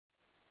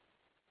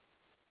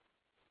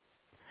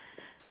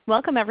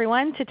Welcome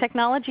everyone to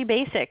Technology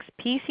Basics,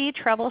 PC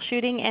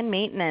Troubleshooting and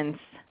Maintenance.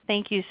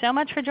 Thank you so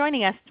much for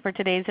joining us for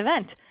today's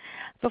event.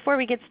 Before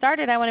we get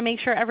started, I want to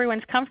make sure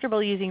everyone's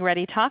comfortable using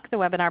ReadyTalk, the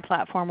webinar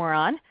platform we're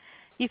on.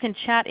 You can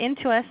chat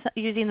into us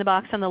using the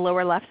box on the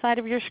lower left side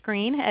of your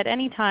screen at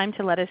any time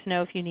to let us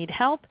know if you need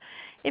help,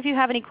 if you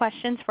have any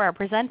questions for our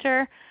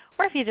presenter,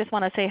 or if you just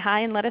want to say hi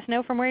and let us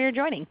know from where you're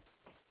joining.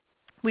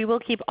 We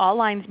will keep all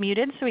lines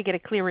muted so we get a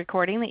clear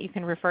recording that you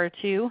can refer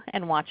to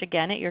and watch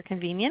again at your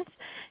convenience.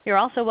 You're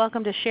also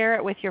welcome to share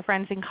it with your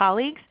friends and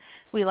colleagues.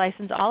 We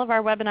license all of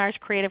our webinars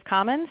Creative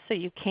Commons, so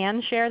you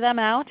can share them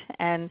out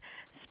and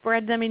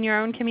spread them in your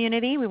own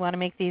community. We want to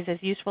make these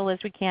as useful as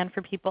we can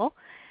for people.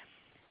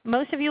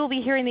 Most of you will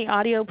be hearing the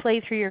audio play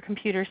through your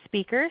computer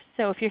speakers.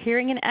 So if you're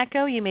hearing an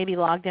echo, you may be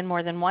logged in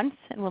more than once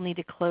and will need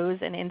to close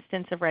an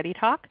instance of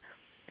ReadyTalk.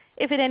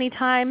 If at any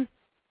time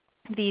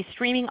the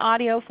streaming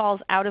audio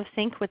falls out of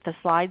sync with the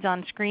slides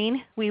on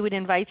screen, we would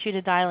invite you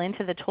to dial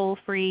into the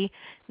toll-free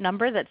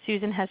number that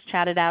Susan has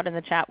chatted out in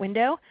the chat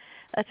window.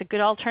 That's a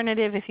good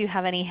alternative if you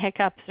have any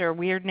hiccups or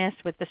weirdness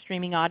with the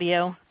streaming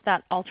audio.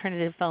 That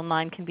alternative phone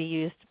line can be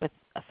used with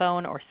a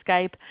phone or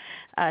Skype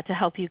to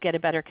help you get a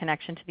better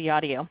connection to the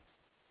audio.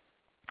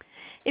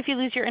 If you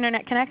lose your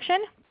Internet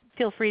connection,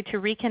 feel free to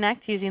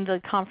reconnect using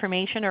the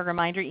confirmation or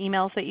reminder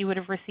emails that you would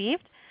have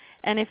received.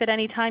 And if at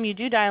any time you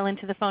do dial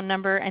into the phone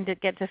number and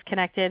get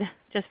disconnected,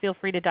 just feel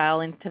free to dial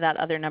into that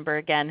other number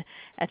again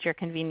at your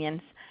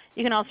convenience.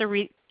 You can also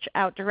reach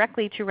out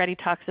directly to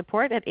ReadyTalk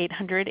support at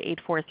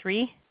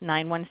 800-843-9166.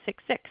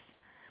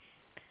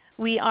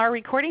 We are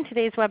recording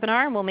today's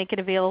webinar and we'll make it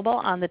available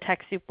on the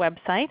TechSoup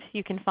website.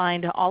 You can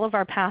find all of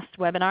our past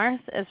webinars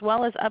as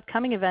well as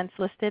upcoming events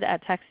listed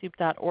at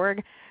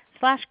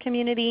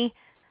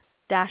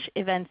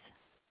TechSoup.org/community-events.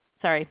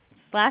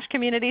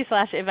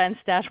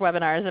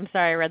 /community/events-webinars. I'm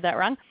sorry, I read that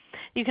wrong.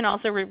 You can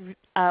also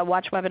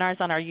watch webinars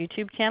on our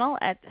YouTube channel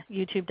at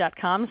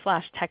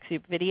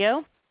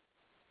youtube.com/TechSoupVideo.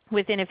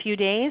 Within a few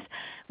days,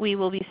 we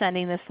will be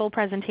sending this full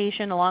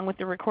presentation along with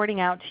the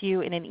recording out to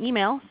you in an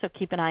email, so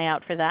keep an eye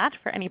out for that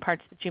for any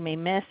parts that you may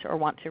miss or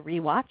want to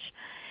rewatch.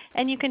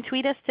 And you can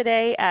tweet us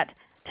today at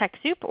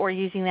TechSoup or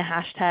using the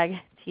hashtag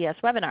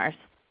TSWebinars.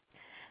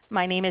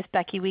 My name is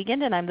Becky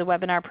Wiegand, and I'm the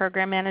Webinar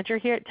Program Manager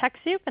here at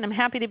TechSoup, and I'm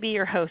happy to be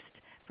your host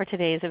for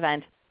today's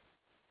event.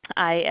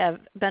 I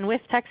have been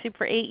with TechSoup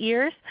for 8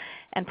 years,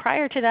 and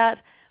prior to that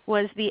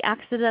was the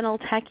accidental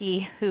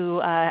techie who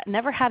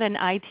never had an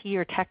IT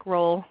or tech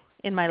role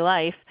in my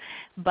life,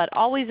 but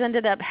always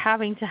ended up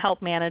having to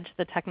help manage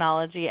the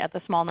technology at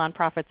the small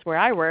nonprofits where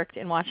I worked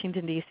in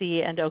Washington,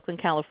 D.C. and Oakland,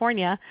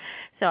 California.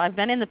 So I've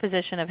been in the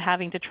position of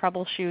having to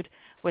troubleshoot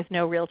with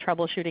no real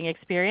troubleshooting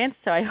experience.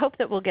 So I hope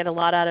that we'll get a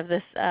lot out of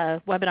this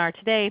webinar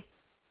today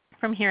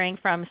from hearing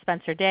from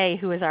Spencer Day,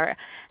 who is our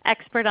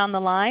expert on the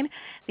line,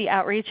 the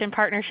Outreach and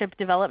Partnership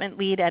Development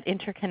Lead at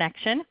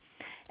Interconnection.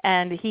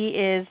 And he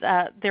is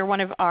they're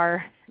one of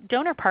our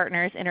donor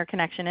partners,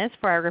 Interconnection is,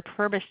 for our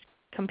Refurbished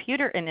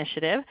Computer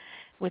Initiative,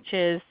 which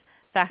is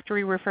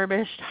factory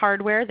refurbished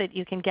hardware that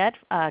you can get,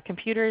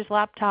 computers,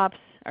 laptops,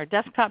 or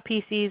desktop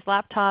PCs,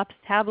 laptops,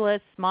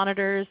 tablets,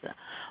 monitors,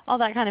 all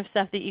that kind of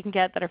stuff that you can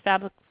get that are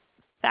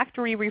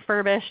factory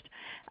refurbished,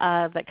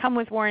 that come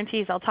with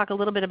warranties. I'll talk a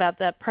little bit about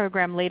that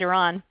program later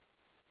on.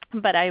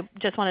 But I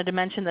just wanted to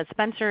mention that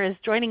Spencer is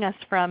joining us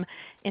from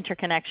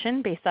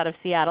Interconnection based out of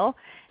Seattle.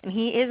 And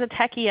he is a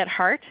techie at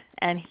heart,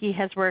 and he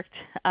has worked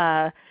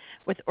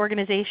with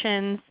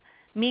organizations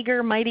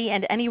meager, mighty,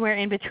 and anywhere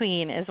in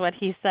between is what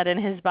he said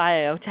in his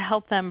bio, to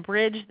help them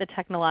bridge the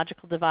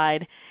technological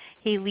divide.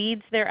 He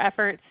leads their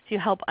efforts to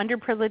help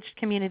underprivileged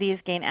communities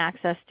gain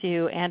access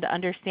to and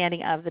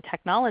understanding of the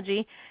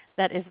technology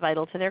that is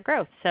vital to their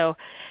growth. So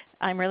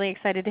I'm really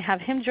excited to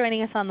have him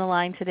joining us on the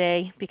line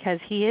today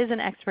because he is an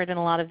expert in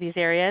a lot of these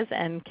areas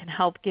and can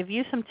help give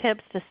you some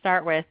tips to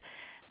start with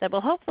that will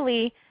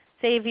hopefully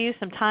save you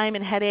some time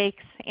and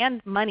headaches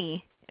and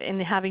money in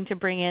having to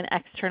bring in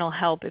external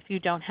help if you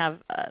don't have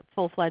a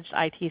full-fledged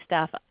IT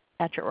staff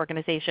at your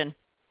organization.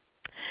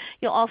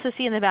 You'll also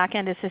see in the back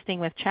end assisting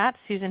with chat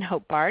Susan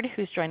Hope Bard,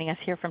 who's joining us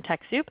here from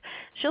TechSoup.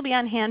 She'll be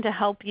on hand to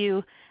help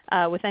you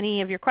with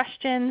any of your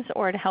questions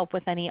or to help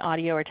with any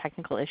audio or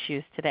technical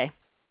issues today.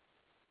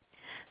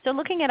 So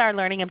looking at our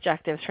learning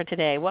objectives for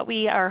today, what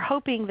we are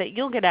hoping that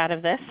you'll get out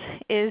of this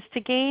is to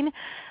gain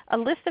a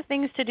list of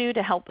things to do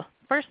to help,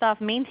 first off,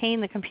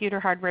 maintain the computer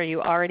hardware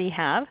you already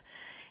have,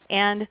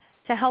 and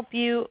to help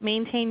you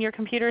maintain your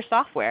computer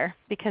software,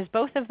 because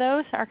both of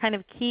those are kind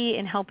of key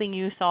in helping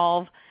you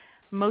solve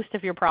most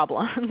of your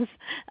problems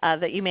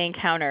that you may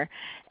encounter.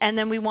 And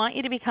then we want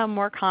you to become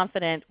more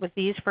confident with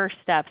these first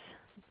steps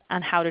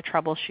on how to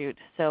troubleshoot.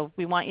 So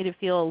we want you to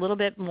feel a little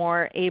bit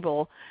more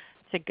able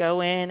to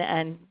go in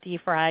and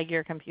defrag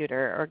your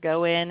computer, or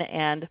go in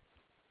and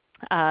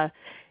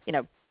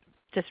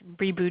just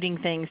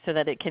rebooting things so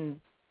that it can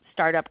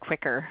start up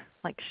quicker,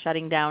 like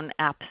shutting down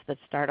apps that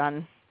start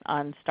on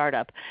on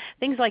startup.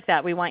 Things like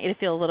that. We want you to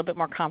feel a little bit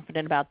more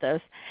confident about those.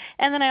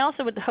 And then I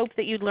also would hope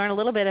that you'd learn a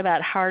little bit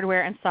about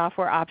hardware and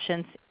software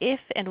options if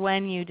and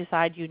when you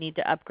decide you need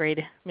to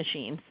upgrade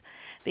machines,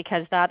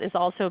 because that is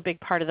also a big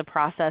part of the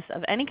process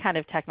of any kind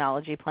of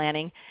technology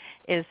planning,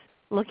 is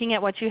looking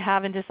at what you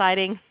have and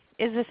deciding,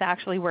 is this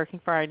actually working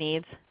for our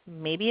needs?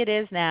 Maybe it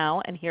is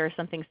now, and here are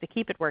some things to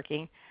keep it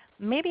working.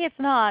 Maybe it's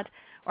not,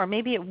 or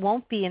maybe it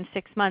won't be in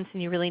 6 months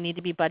and you really need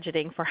to be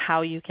budgeting for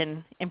how you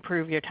can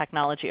improve your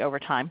technology over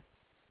time.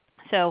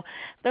 So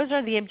those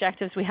are the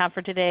objectives we have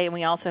for today, and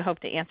we also hope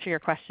to answer your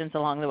questions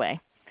along the way.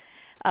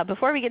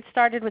 Before we get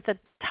started with the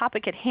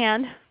topic at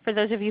hand, for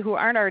those of you who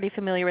aren't already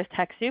familiar with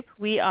TechSoup,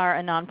 we are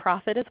a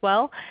nonprofit as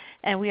well,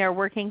 and we are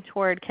working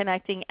toward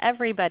connecting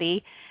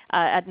everybody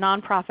at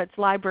nonprofits,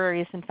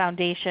 libraries, and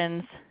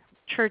foundations,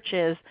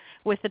 churches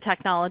with the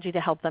technology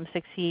to help them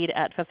succeed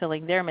at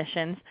fulfilling their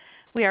missions.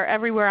 We are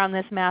everywhere on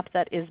this map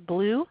that is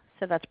blue,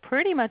 so that's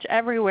pretty much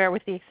everywhere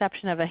with the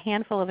exception of a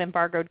handful of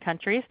embargoed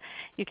countries.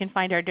 You can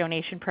find our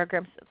donation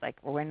programs. Like,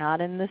 we're not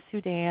in the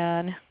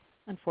Sudan,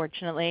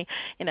 unfortunately.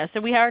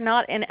 So we are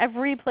not in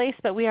every place,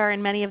 but we are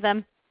in many of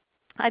them.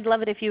 I'd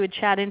love it if you would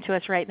chat into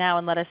us right now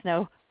and let us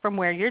know from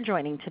where you're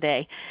joining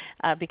today,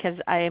 because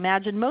I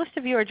imagine most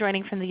of you are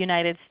joining from the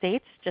United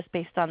States just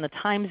based on the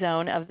time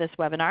zone of this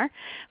webinar.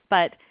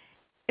 But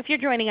if you're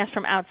joining us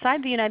from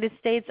outside the United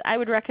States, I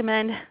would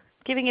recommend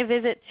giving a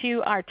visit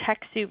to our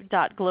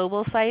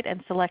TechSoup.global site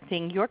and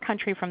selecting your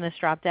country from this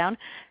dropdown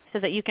so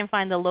that you can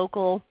find the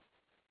local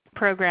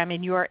program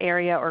in your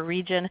area or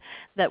region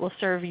that will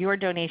serve your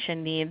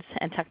donation needs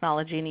and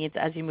technology needs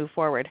as you move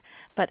forward.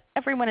 But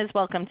everyone is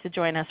welcome to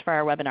join us for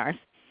our webinars.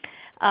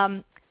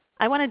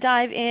 I want to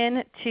dive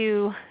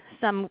into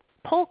some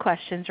poll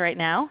questions right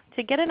now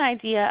to get an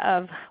idea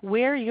of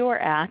where you're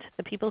at,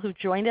 the people who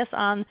joined us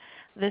on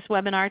this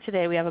webinar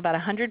today. We have about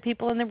 100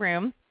 people in the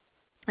room.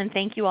 And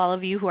thank you all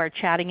of you who are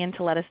chatting in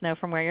to let us know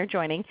from where you're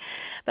joining.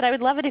 But I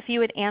would love it if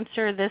you would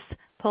answer this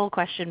poll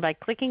question by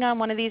clicking on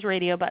one of these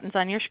radio buttons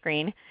on your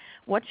screen.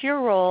 What's your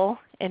role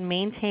in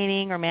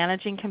maintaining or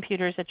managing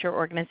computers at your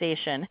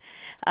organization?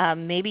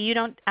 Maybe you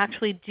don't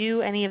actually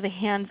do any of the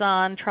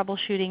hands-on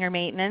troubleshooting or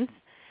maintenance.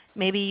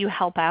 Maybe you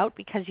help out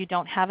because you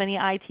don't have any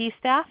IT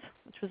staff,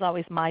 which was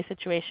always my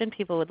situation.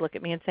 People would look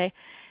at me and say,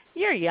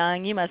 "You're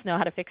young, you must know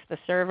how to fix the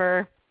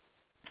server."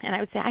 And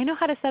I would say, "I know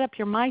how to set up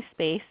your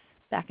MySpace,"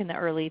 back in the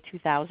early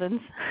 2000s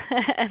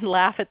and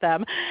laugh at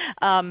them.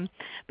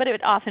 But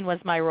it often was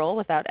my role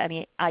without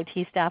any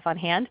IT staff on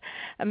hand.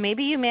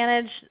 Maybe you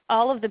manage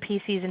all of the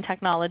PCs and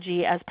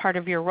technology as part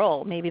of your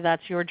role. Maybe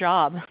that's your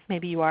job.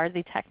 Maybe you are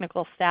the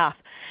technical staff.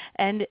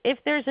 And if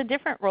there's a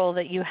different role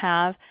that you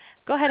have,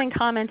 go ahead and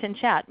comment in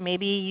chat.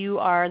 Maybe you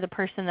are the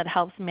person that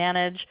helps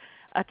manage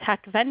a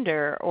tech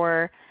vendor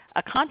or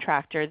a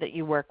contractor that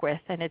you work with,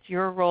 and it's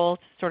your role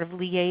to sort of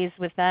liaise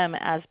with them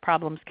as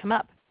problems come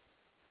up.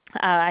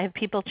 I have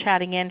people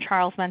chatting in.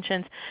 Charles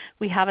mentions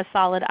we have a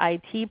solid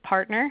IT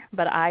partner,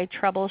 but I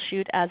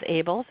troubleshoot as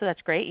able. So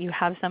that's great. You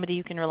have somebody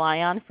you can rely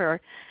on for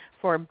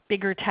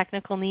bigger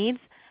technical needs,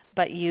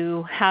 but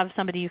you have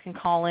somebody you can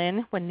call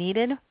in when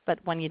needed. But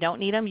when you don't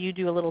need them, you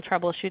do a little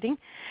troubleshooting.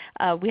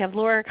 We have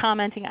Laura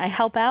commenting, I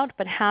help out,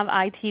 but have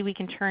IT we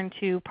can turn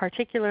to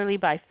particularly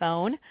by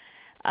phone.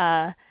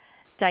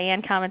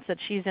 Diane comments that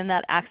she's in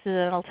that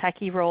accidental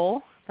techie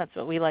role. That's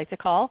what we like to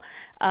call.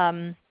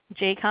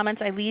 Jay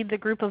comments, I lead the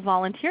group of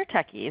volunteer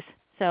techies.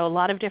 So a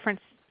lot of different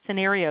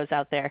scenarios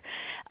out there.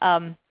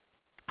 I'm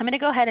going to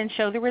go ahead and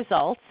show the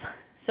results.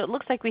 So it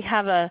looks like we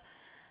have a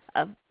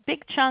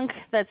big chunk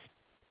that's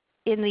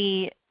in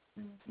the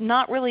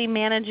not really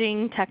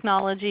managing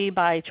technology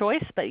by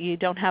choice, but you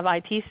don't have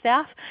IT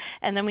staff.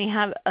 And then we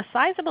have a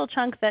sizable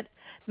chunk that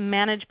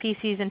manage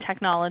PCs and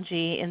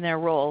technology in their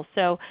role.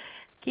 So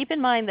keep in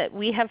mind that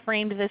we have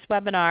framed this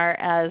webinar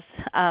as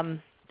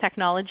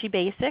technology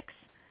basics.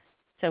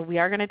 So we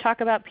are going to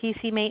talk about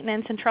PC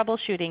maintenance and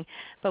troubleshooting,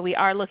 but we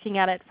are looking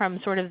at it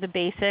from sort of the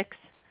basics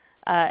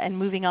and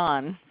moving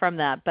on from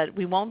that. But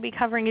we won't be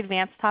covering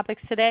advanced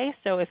topics today.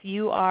 So if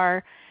you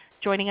are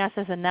joining us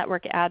as a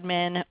network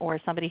admin or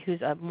somebody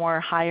who's a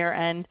more higher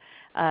end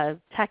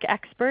tech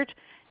expert,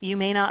 you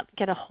may not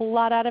get a whole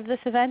lot out of this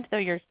event, though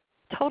you're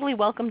totally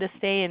welcome to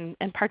stay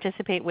and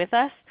participate with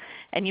us.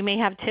 And you may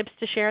have tips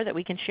to share that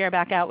we can share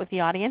back out with the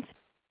audience.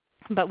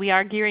 But we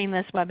are gearing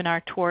this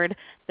webinar toward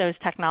those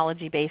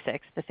technology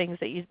basics, the things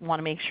that you want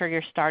to make sure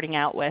you're starting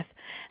out with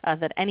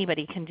that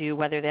anybody can do,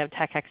 whether they have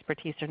tech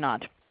expertise or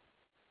not.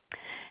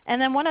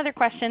 And then one other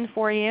question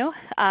for you.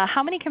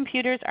 How many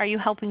computers are you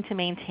helping to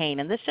maintain?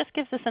 And this just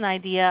gives us an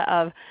idea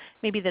of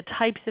maybe the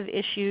types of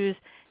issues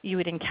you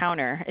would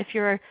encounter. If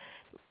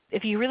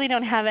you really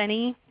don't have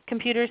any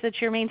computers that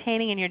you're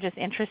maintaining and you're just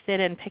interested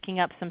in picking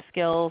up some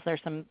skills or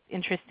some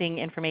interesting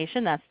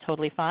information, that's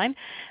totally fine.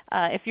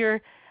 If you're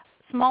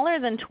smaller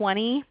than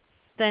 20,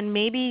 then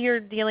maybe you're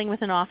dealing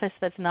with an office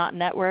that's not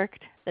networked,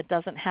 that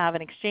doesn't have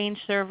an Exchange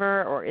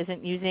server or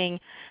isn't using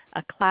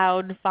a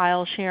cloud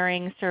file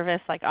sharing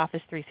service like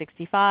Office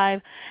 365.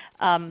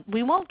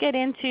 We won't get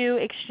into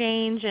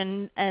Exchange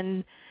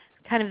and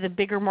kind of the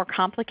bigger, more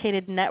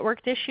complicated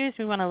networked issues.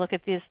 We want to look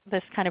at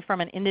this kind of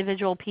from an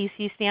individual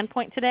PC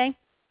standpoint today.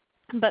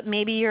 But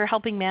maybe you're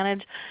helping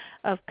manage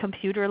a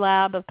computer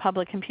lab of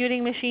public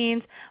computing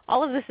machines.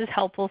 All of this is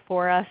helpful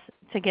for us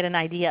to get an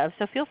idea of.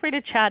 So feel free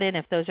to chat in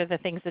if those are the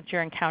things that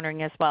you're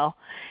encountering as well.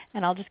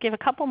 And I'll just give a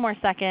couple more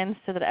seconds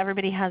so that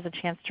everybody has a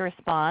chance to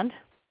respond.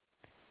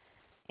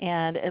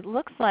 And it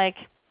looks like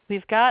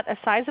we've got a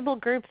sizable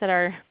group that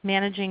are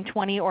managing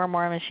 20 or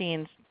more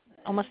machines,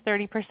 almost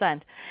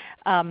 30%.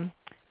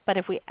 But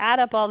if we add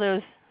up all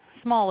those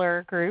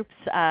smaller groups,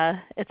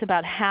 it's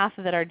about half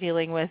that are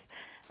dealing with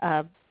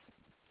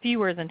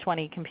fewer than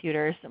 20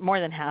 computers, more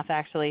than half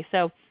actually.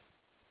 So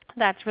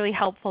that's really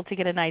helpful to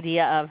get an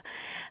idea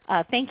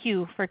of. Thank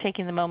you for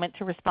taking the moment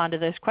to respond to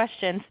those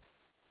questions.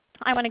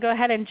 I want to go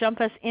ahead and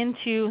jump us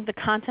into the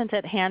content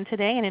at hand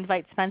today and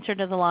invite Spencer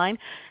to the line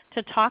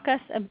to talk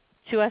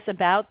to us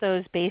about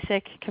those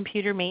basic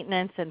computer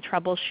maintenance and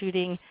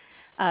troubleshooting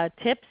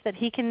tips that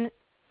he can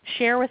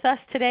share with us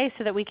today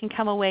so that we can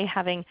come away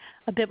having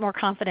a bit more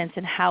confidence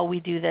in how we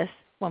do this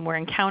when we're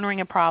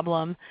encountering a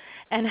problem,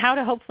 and how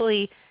to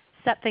hopefully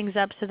set things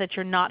up so that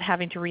you're not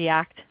having to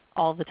react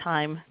all the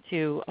time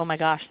to, oh my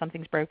gosh,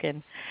 something's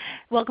broken.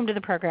 Welcome to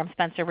the program,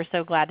 Spencer. We're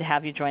so glad to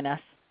have you join us.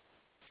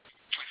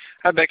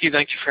 Hi, Becky.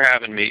 Thank you for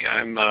having me.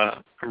 I'm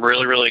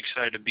really, really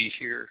excited to be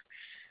here.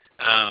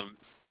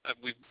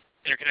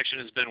 Interconnection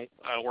has been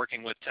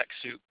working with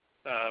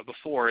TechSoup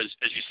before, as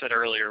you said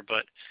earlier,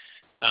 but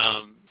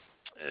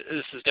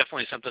this is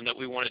definitely something that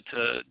we wanted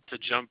to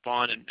jump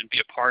on and be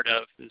a part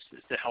of, is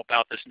to help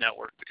out this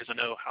network, because I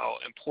know how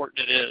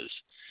important it is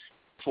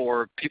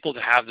for people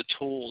to have the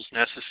tools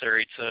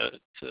necessary to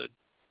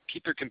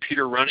keep their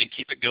computer running,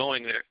 keep it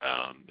going.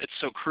 It's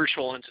so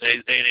crucial in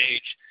today's day and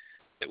age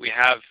that we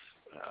have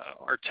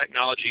our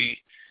technology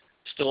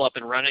still up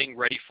and running,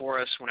 ready for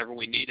us whenever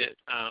we need it,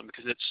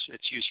 because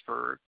it's used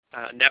for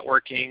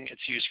networking,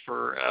 it's used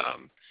for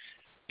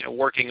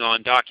working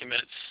on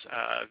documents,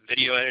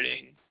 video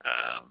editing,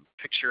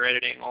 picture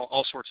editing,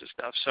 all sorts of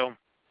stuff. So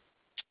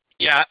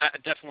yeah, I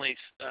definitely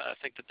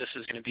think that this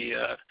is going to be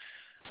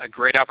a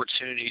great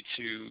opportunity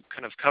to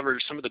kind of cover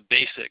some of the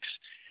basics,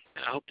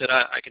 and I hope that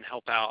I can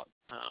help out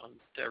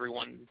to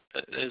everyone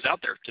that is out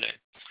there today.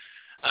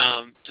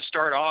 To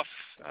start off,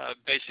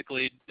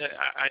 basically,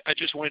 I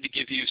just wanted to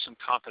give you some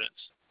confidence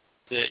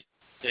that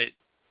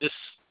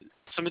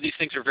some of these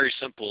things are very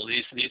simple.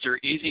 These are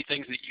easy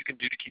things that you can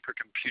do to keep your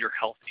computer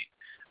healthy.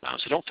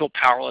 So don't feel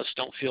powerless.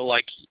 Don't feel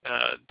like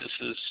this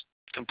is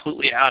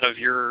completely out of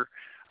your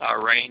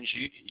range.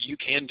 You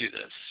can do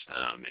this.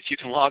 If you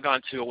can log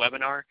on to a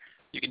webinar,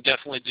 you can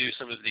definitely do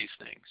some of these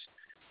things.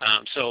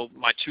 So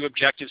my two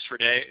objectives for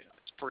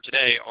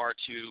today are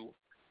to,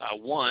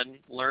 one,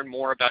 learn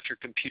more about your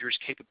computer's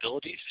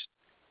capabilities,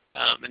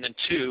 and then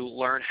two,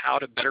 learn how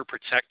to better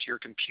protect your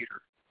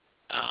computer.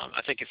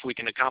 I think if we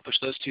can accomplish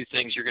those two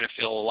things, you're going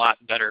to feel a lot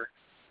better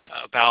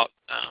about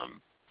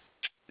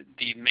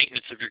the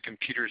maintenance of your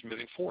computers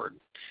moving forward.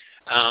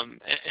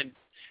 And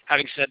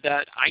having said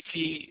that,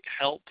 IT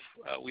help,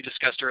 we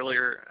discussed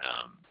earlier,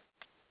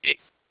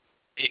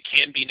 it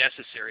can be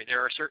necessary. There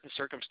are certain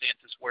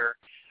circumstances where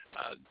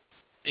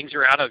things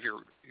are out of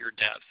your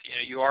depth.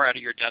 You are out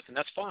of your depth, and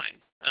that's fine.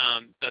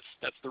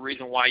 That's the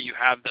reason why you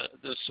have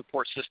the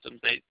support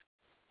systems.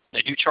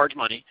 They do charge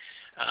money.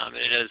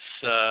 It is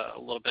a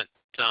little bit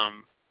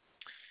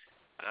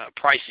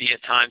pricey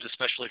at times,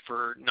 especially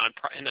for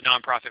in the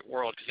nonprofit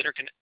world, because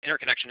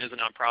Interconnection is a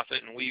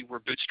nonprofit, and we were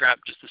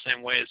bootstrapped just the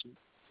same way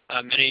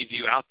as many of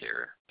you out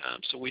there.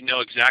 So we know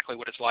exactly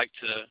what it's like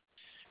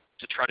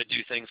to try to do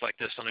things like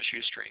this on a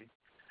shoestring.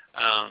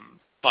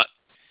 But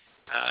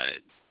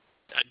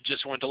I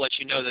just wanted to let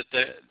you know that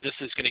this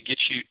is going to get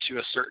you to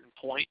a certain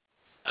point,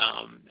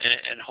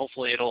 and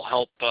hopefully it'll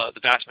help the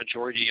vast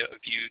majority of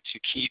you to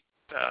keep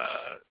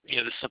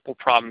the simple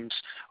problems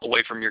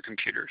away from your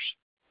computers.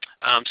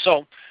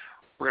 So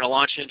we're going to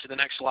launch into the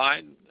next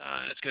slide.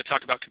 It's going to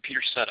talk about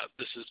computer setup.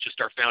 This is just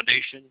our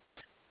foundation.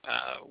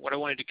 What I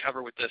wanted to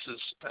cover with this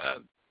is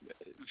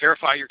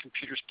verify your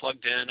computer's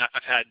plugged in.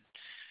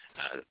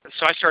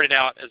 So I started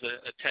out as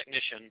a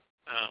technician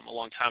a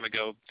long time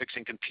ago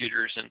fixing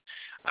computers, and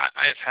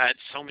I've had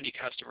so many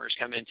customers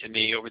come into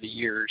me over the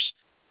years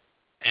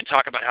and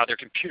talk about how their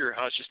computer,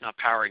 it's just not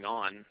powering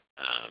on.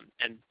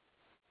 And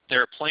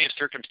there are plenty of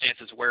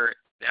circumstances where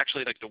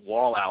actually like the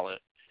wall outlet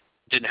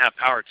didn't have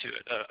power to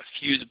it. A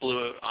fuse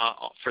blew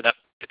for that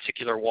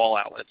particular wall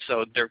outlet,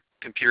 so their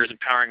computer isn't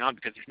powering on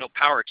because there's no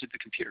power to the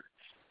computer.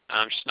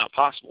 It's just not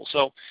possible.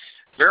 So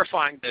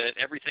verifying that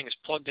everything is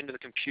plugged into the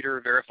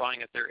computer, verifying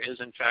that there is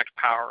in fact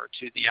power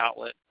to the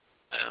outlet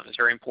is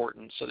very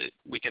important, so that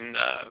we can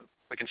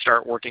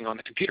start working on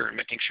the computer and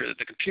making sure that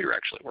the computer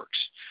actually works.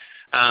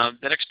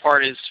 The next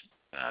part is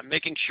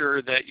making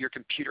sure that your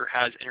computer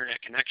has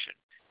internet connection,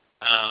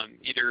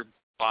 either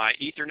by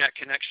Ethernet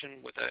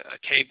connection with a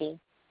cable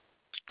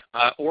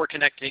or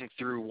connecting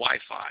through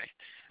Wi-Fi.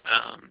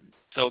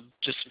 So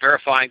just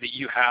verifying that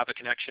you have a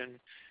connection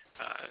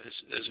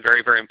is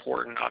very, very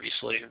important,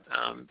 obviously.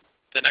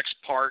 the next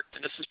part,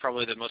 and this is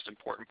probably the most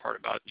important part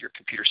about your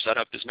computer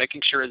setup, is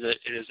making sure that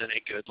it is in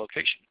a good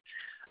location.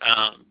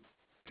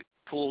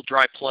 Cool,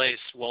 dry place,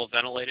 well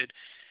ventilated.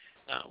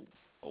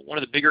 One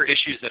of the bigger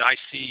issues that I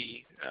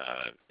see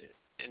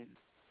in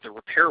the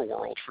repair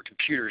world for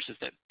computers is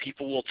that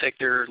people will take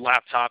their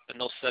laptop and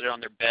they'll set it on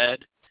their bed,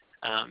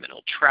 and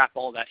it'll trap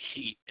all that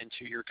heat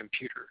into your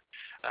computer.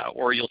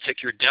 Or you'll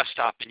take your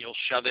desktop and you'll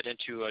shove it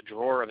into a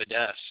drawer of a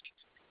desk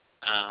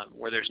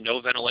where there's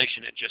no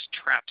ventilation. It just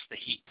traps the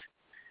heat.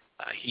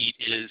 Heat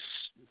is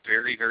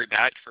very, very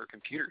bad for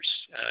computers,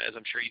 as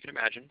I'm sure you can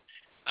imagine.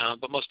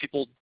 But most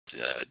people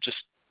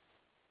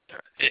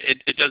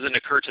it doesn't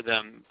occur to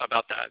them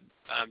about that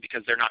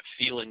because they're not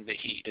feeling the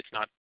heat. It's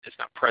not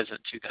present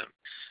to them.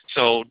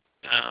 So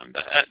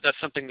that's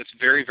something that's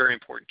very, very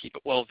important. Keep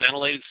it well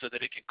ventilated so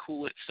that it can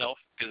cool itself,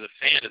 because a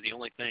fan is the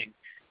only thing,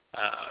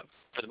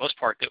 for the most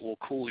part, that will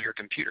cool your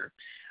computer.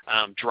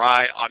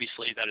 Dry,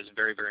 obviously, that is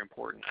very, very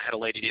important. I had a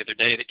lady the other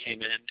day that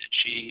came in, and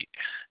she,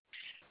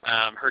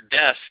 her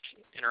desk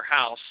in her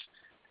house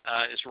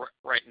is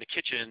right in the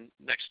kitchen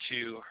next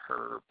to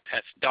her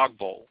pet's dog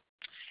bowl.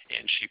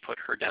 And she put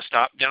her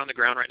desktop down on the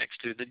ground right next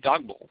to the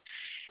dog bowl.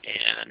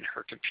 And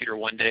her computer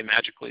one day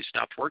magically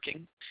stopped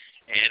working.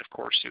 And of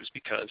course it was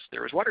because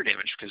there was water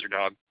damage, because her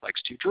dog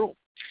likes to drool.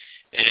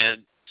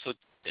 And so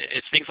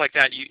it's things like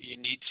that you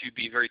need to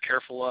be very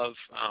careful of.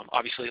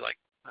 Obviously, like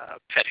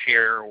pet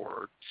hair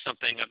or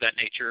something of that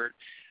nature.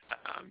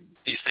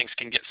 These things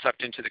can get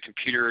sucked into the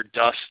computer.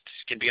 Dust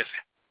can be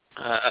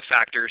a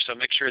factor. So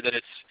make sure that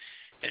it's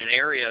in an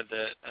area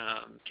that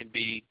can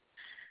be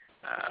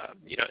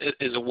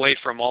is away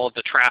from all of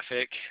the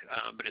traffic,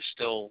 but is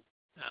still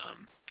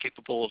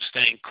capable of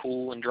staying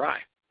cool and dry.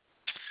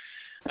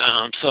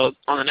 So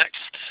on the next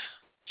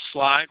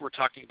slide, we're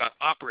talking about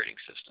operating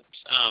systems.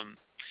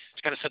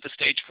 To kind of set the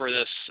stage for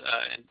this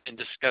in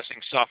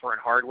discussing software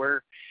and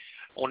hardware,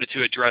 I wanted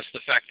to address the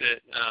fact that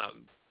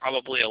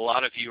probably a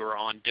lot of you are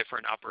on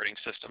different operating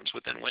systems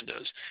within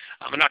Windows.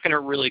 I'm not going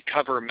to really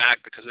cover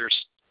Mac because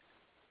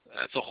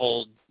that's a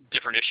whole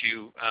different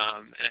issue.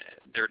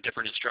 There are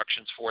different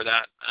instructions for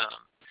that.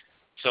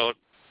 So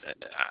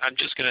I'm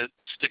just going to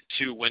stick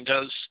to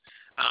Windows.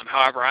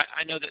 However,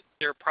 I know that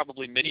there are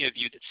probably many of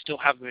you that still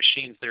have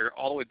machines that are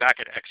all the way back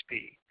at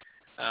XP,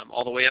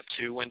 all the way up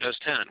to Windows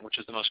 10, which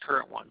is the most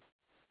current one.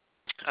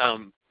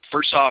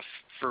 First off,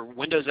 for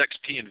Windows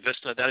XP and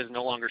Vista, that is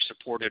no longer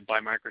supported by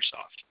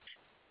Microsoft.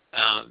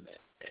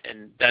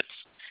 And that's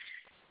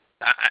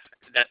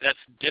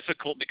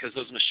difficult because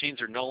those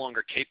machines are no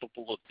longer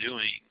capable of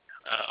doing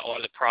a lot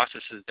of the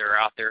processes that are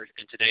out there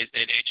in today's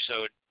day and age.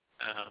 So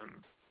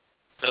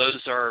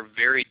those are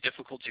very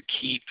difficult to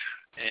keep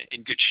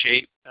in good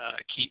shape,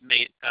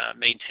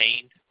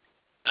 maintained,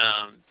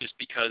 just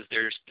because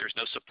there's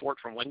no support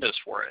from Windows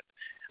for it.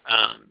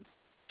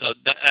 So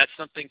that's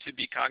something to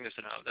be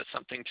cognizant of. That's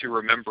something to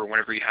remember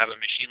whenever you have a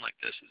machine like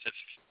this. Is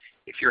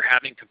if you're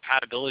having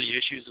compatibility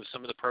issues with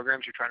some of the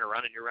programs you're trying to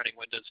run and you're running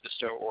Windows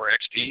Vista or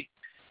XP,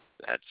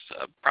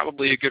 that's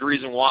probably a good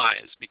reason why,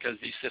 is because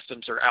these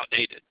systems are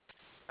outdated.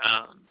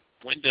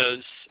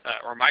 Windows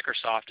or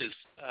Microsoft is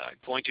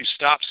going to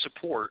stop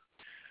support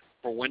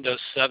for Windows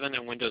 7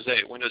 and Windows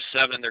 8. Windows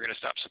 7, they're going to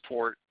stop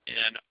support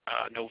in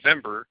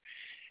November,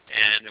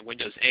 and in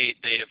Windows 8,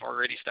 they have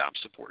already stopped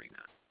supporting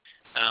that.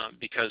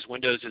 Because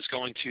Windows is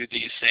going to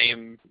the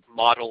same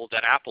model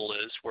that Apple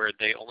is, where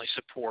they only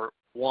support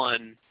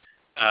one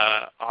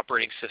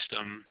operating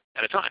system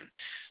at a time.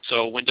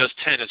 So Windows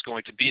 10 is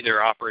going to be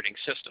their operating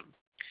system.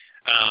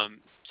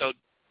 So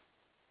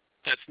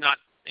that's not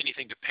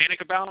anything to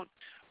panic about,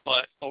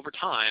 but over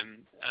time,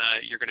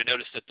 you're going to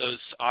notice that those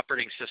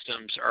operating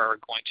systems are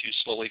going to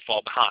slowly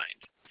fall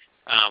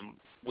behind.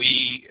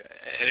 We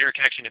at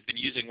Interconnection have been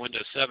using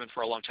Windows 7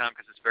 for a long time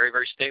because it's very,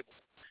 very stable.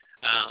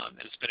 And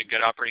it's been a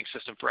good operating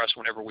system for us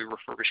whenever we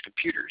refurbish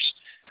computers.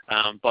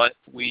 But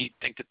we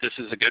think that this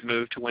is a good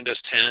move to Windows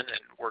 10,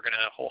 and we're going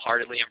to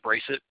wholeheartedly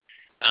embrace it.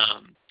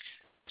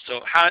 So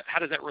how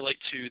does that relate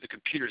to the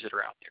computers that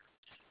are out there?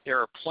 There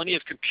are plenty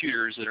of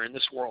computers that are in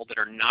this world that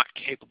are not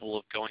capable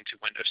of going to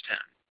Windows 10.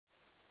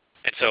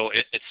 And so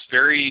it's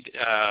very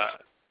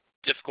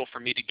difficult for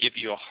me to give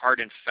you a hard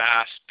and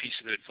fast piece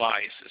of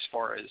advice as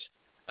far as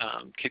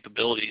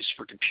capabilities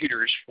for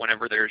computers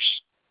whenever there's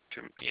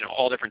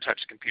all different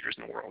types of computers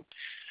in the world.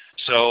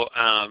 So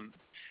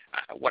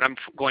what I'm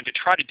going to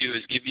try to do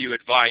is give you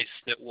advice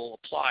that will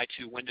apply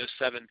to Windows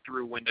 7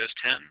 through Windows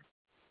 10.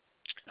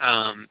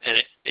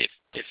 And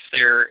if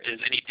there is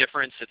any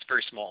difference, it's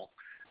very small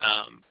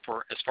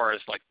for as far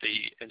as like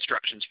the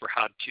instructions for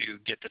how to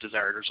get the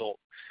desired result.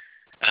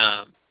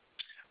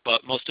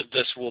 But most of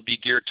this will be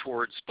geared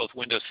towards both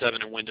Windows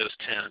 7 and Windows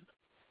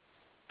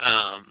 10.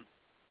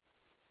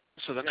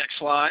 So the next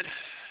slide.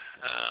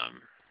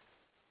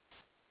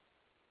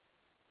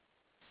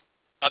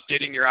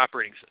 Updating your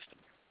operating system.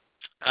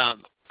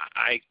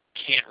 I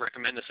can't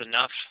recommend this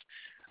enough.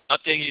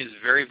 Updating is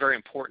very, very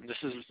important.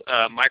 This is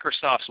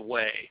Microsoft's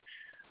way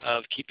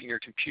of keeping your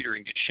computer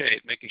in good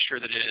shape, making sure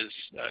that it is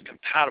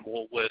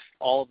compatible with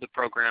all of the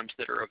programs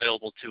that are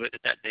available to it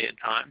at that day and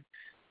time.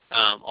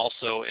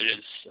 Also, it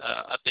is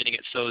updating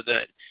it so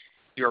that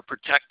you're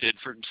protected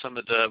from some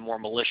of the more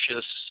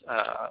malicious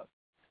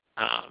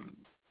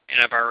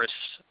antivirus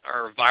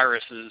or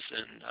viruses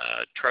and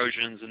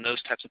Trojans and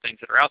those types of things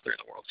that are out there in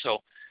the world.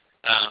 So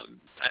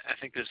I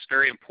think it's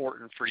very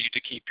important for you to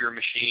keep your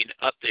machine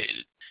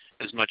updated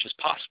as much as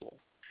possible.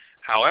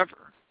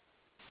 However,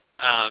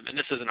 and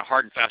this isn't a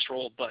hard and fast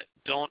rule, but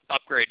don't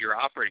upgrade your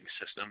operating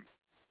system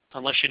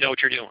unless you know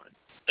what you're doing.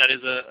 That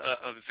is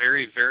a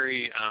very,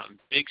 very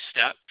big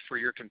step for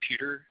your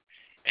computer,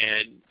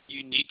 and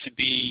you need to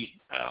be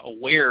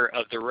aware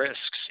of the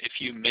risks if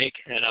you make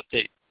an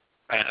update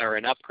or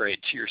an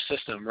upgrade to your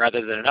system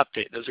rather than an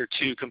update. Those are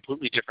two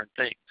completely different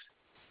things.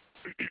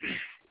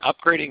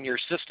 Upgrading your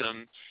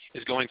system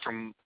is going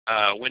from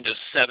Windows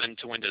 7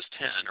 to Windows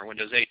 10 or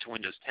Windows 8 to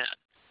Windows 10.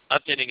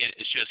 Updating it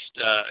is just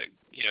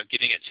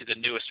getting it to the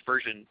newest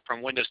version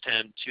from Windows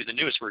 10 to the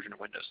newest version of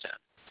Windows 10.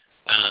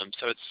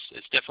 So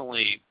it's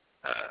definitely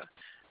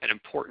an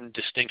important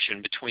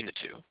distinction between the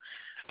two.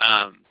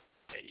 I'm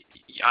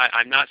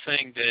not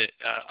saying that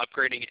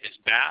upgrading is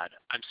bad.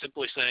 I'm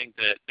simply saying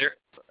that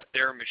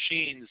there are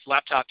machines,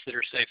 laptops that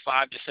are say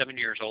 5 to 7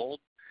 years old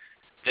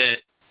that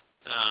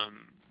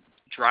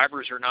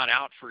drivers are not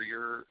out for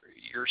your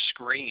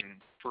screen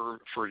for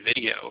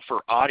video,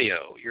 for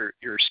audio.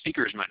 Your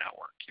speakers might not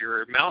work.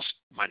 Your mouse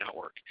might not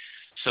work.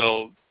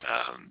 So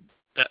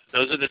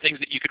those are the things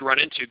that you could run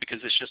into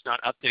because it's just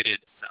not updated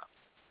enough.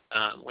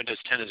 Windows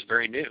 10 is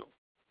very new.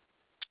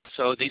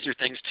 So these are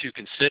things to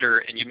consider,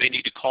 and you may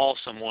need to call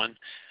someone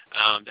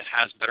that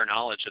has better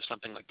knowledge of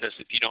something like this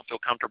if you don't feel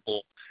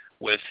comfortable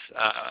with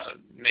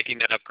making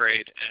that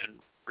upgrade and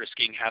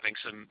risking having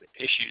some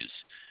issues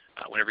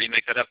whenever you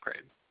make that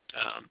upgrade.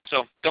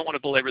 So don't want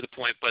to belabor the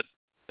point, but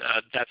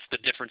that's the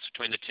difference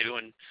between the two,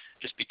 and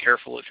just be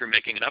careful if you're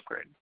making an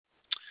upgrade.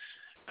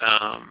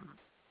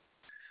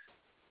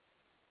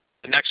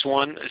 The next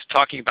one is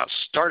talking about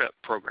startup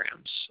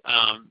programs.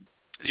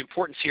 The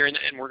importance here,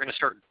 and we're going to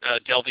start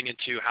delving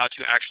into how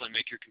to actually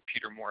make your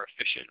computer more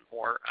efficient,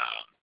 more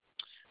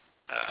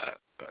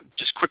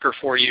just quicker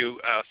for you,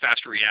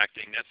 faster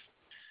reacting.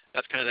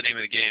 That's kind of the name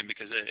of the game,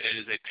 because it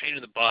is a pain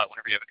in the butt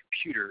whenever you have a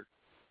computer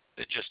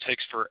that just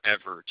takes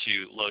forever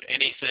to load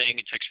anything.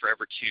 It takes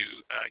forever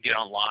to get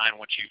online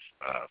once you've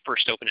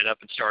first opened it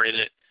up and started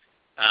it.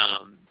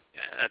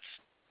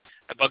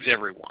 That bugs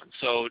everyone.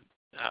 So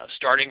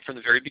starting from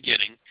the very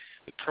beginning,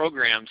 the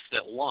programs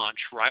that launch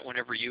right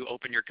whenever you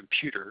open your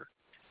computer,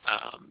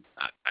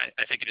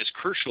 I think it is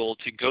crucial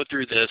to go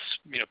through this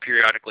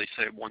periodically,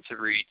 say once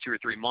every 2 or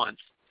 3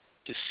 months,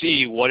 to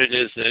see what it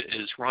is that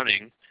is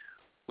running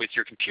with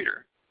your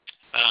computer.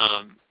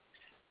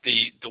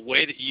 The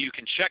way that you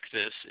can check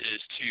this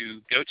is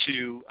to go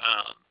to,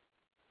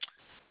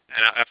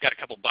 and I've got a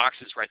couple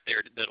boxes right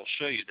there that'll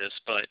show you this,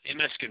 but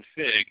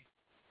msconfig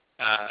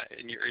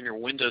in your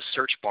Windows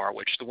search bar,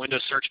 which the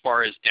Windows search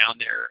bar is down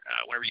there.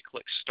 Whenever you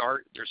click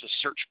Start, there's a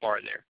search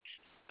bar there.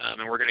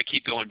 And we're going to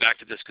keep going back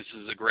to this because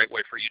this is a great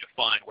way for you to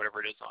find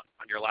whatever it is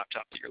on your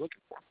laptop that you're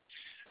looking for.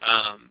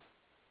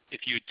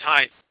 If you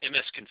type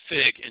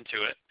msconfig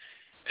into it,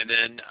 and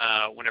then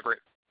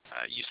whenever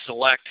you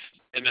select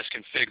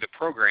msconfig, the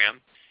program,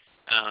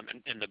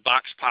 and the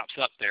box pops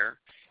up there,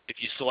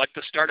 if you select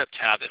the Startup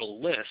tab, it'll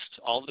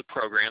list all of the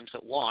programs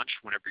that launch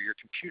whenever your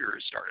computer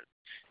is started.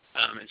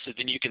 And so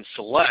then you can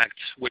select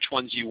which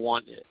ones you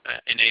want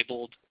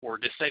enabled or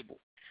disabled.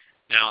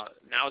 Now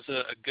is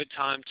a good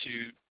time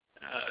to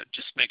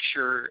just make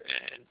sure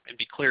and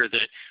be clear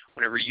that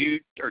whenever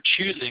you are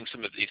choosing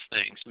some of these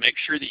things, make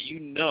sure that you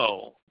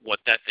know what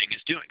that thing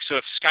is doing. So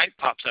if Skype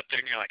pops up there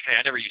and you're like, hey,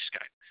 I never use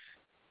Skype,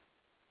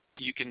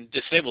 you can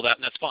disable that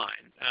and that's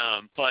fine.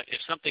 But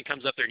if something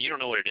comes up there and you don't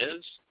know what it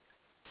is,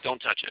 don't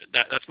touch it.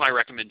 That's my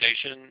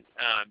recommendation.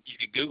 You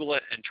can Google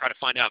it and try to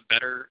find out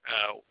better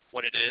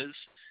what it is.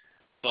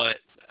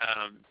 But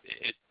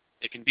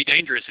it can be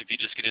dangerous if you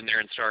just get in there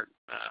and start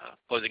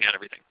closing out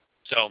everything.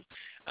 So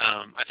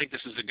I think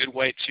this is a good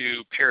way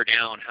to pare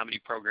down how many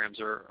programs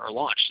are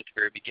launched at the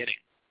very beginning.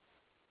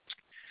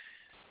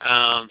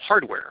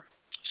 Hardware.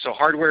 So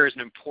hardware is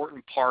an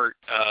important part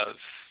of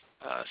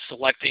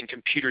selecting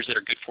computers that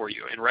are good for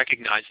you and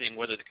recognizing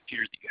whether the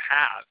computers that you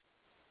have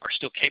are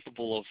still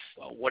capable of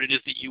what it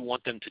is that you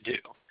want them to do.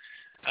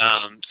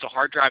 So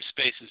hard drive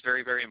space is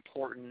very, very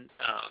important.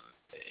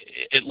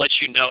 It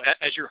lets you know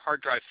as your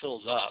hard drive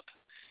fills up,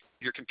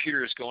 your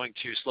computer is going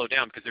to slow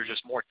down because there's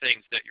just more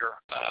things that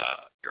your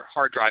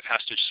hard drive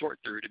has to sort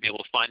through to be able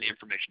to find the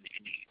information that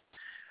you need.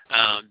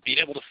 Being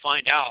able to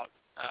find out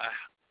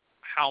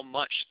how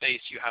much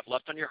space you have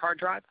left on your hard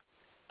drive.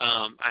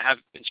 I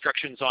have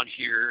instructions on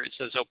here. It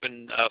says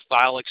open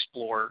File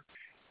Explorer.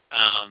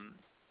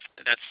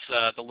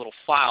 That's the little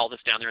file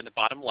that's down there in the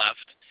bottom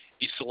left.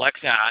 You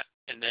select that,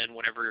 and then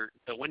whenever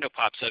the window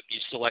pops up,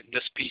 you select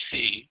this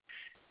PC.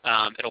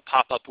 It'll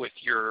pop up with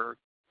your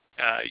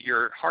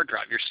hard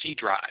drive, your C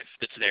drive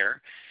that's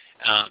there.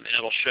 And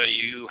it'll show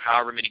you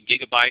however many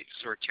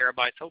gigabytes or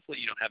terabytes. Hopefully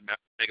you don't have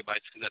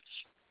megabytes because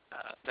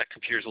that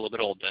computer's a little bit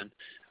old then.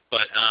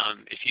 But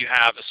if you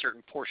have a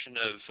certain portion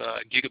of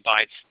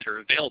gigabytes that are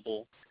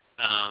available,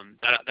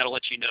 that'll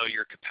let you know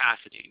your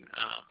capacity.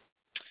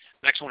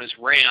 Next one is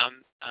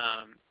RAM.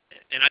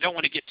 And I don't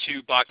want to get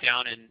too bogged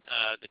down in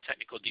the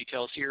technical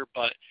details here,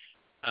 but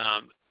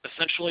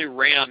essentially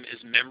RAM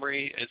is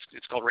memory.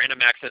 It's called random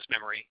access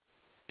memory.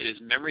 It is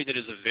memory that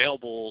is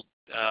available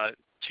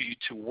to you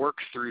to work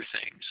through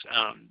things.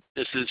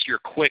 This is your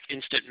quick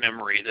instant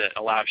memory that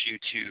allows you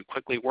to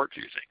quickly work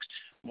through things.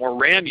 The more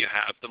RAM you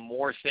have, the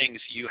more things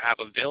you have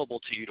available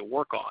to you to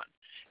work on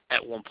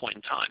at one point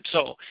in time.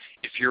 So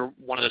if you're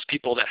one of those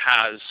people that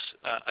has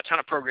a ton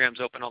of programs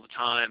open all the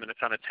time and a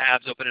ton of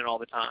tabs open all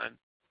the time,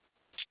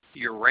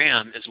 your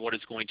RAM is what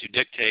is going to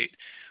dictate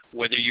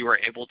whether you are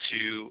able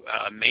to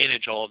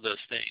manage all of those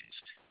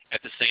things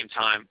at the same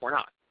time or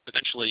not.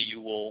 Eventually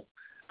you will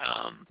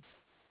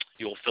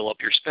fill up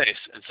your space.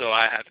 And so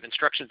I have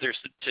instructions there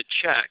to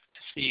check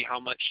to see how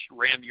much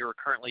RAM you're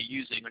currently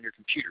using on your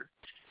computer.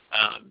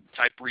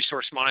 Type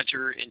Resource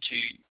Monitor into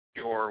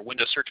your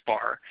Windows search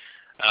bar,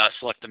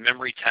 select the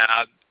Memory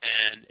tab,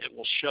 and it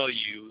will show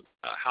you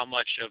how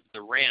much of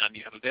the RAM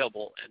you have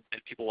available. And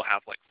people will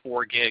have like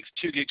 4 gigs,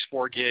 2 gigs,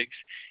 4 gigs,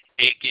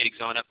 8 gigs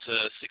on up to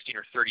 16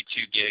 or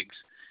 32 gigs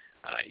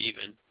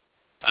even.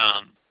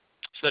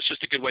 So that's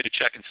just a good way to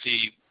check and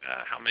see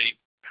how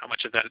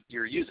much of that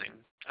you're using.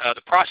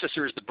 The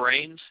processor is the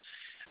brains.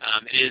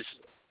 It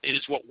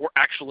is what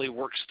actually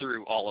works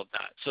through all of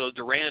that. So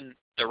the RAM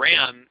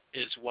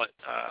is what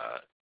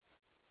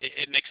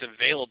it makes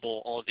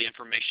available all of the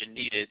information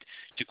needed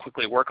to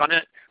quickly work on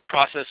it.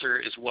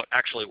 Processor is what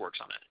actually works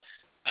on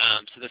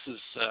it. So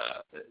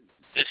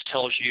this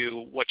tells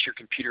you what your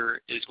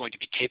computer is going to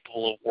be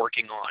capable of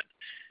working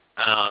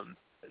on.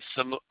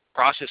 Some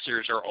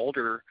processors are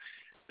older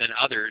than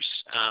others,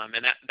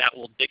 and that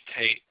will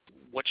dictate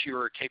what you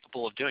are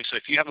capable of doing. So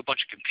if you have a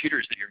bunch of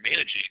computers that you're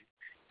managing,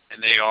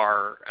 and they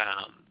are,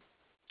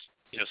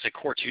 say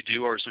Core 2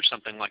 Duos or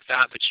something like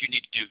that, but you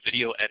need to do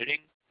video editing,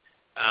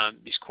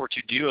 these Core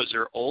 2 Duos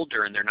are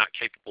older and they're not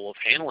capable of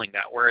handling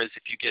that. Whereas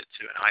if you get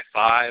to an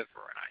i5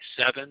 or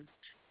an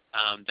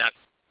i7,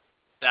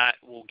 that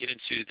will get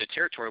into the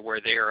territory where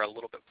they are a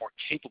little bit more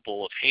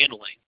capable of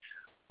handling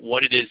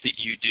what it is that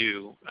you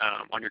do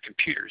on your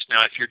computers.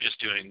 Now, if you're just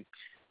doing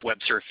web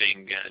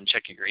surfing and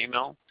checking your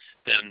email,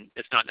 then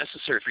it's not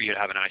necessary for you to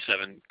have an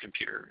i7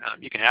 computer.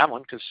 You can have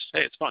one because,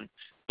 hey, it's fun,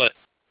 but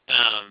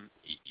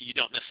you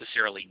don't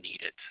necessarily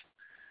need it.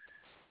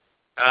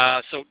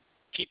 So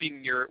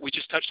we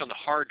just touched on the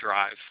hard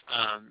drive.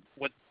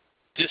 What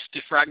disk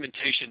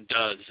defragmentation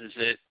does is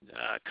it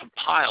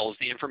compiles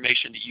the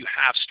information that you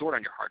have stored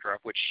on your hard drive,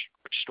 which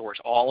stores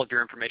all of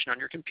your information on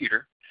your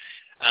computer.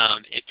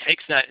 It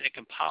takes that and it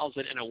compiles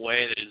it in a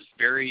way that is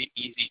very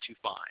easy to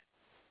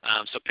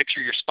find. So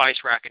picture your spice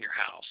rack in your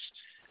house.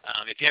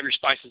 If you have your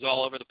spices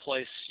all over the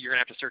place, you're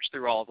going to have to search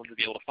through all of them to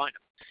be able to find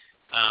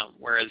them.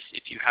 Whereas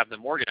if you have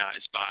them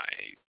organized by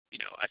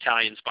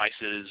Italian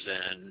spices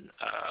and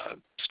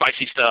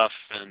spicy stuff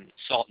and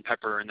salt and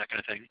pepper and that kind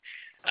of thing,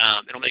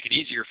 it'll make it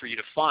easier for you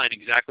to find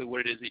exactly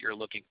what it is that you're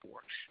looking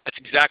for. That's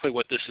exactly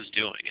what this is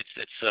doing.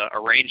 It's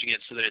arranging it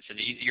so that it's an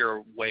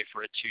easier way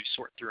for it to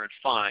sort through and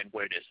find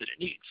what it is that it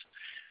needs.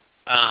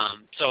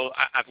 So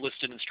I've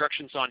listed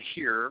instructions on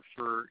here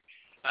for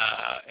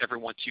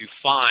everyone to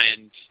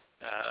find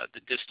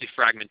the disk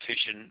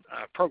defragmentation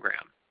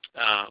program.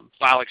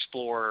 File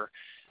Explorer,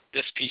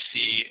 this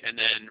PC, and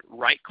then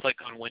right-click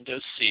on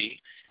Windows C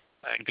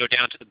and go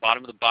down to the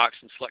bottom of the box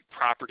and select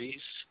Properties,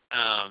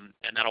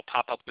 and that'll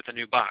pop up with a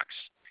new box.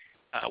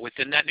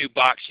 Within that new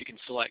box, you can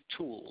select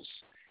Tools,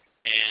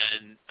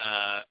 and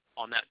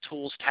on that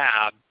Tools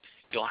tab,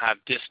 you'll have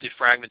Disk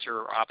Defragmenter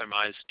or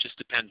Optimize. Just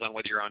depends on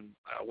whether you're on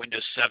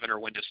Windows 7 or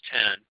Windows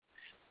 10.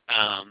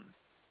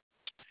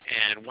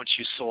 And once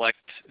you select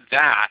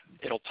that,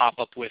 it'll pop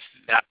up with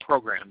that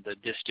program, the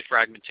Disk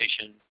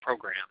Defragmentation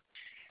program,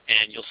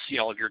 and you'll see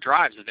all of your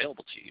drives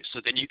available to you.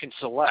 So then you can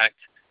select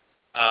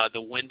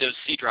the Windows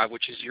C drive,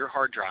 which is your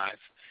hard drive,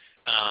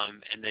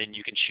 and then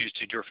you can choose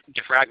to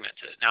defragment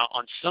it. Now,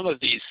 on some of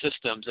these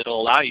systems,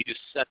 it'll allow you to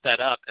set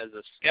that up as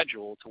a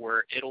schedule to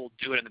where it'll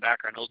do it in the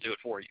background. It'll do it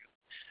for you.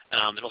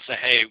 It'll say,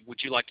 hey, would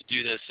you like to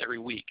do this every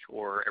week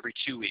or every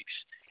 2 weeks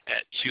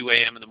at 2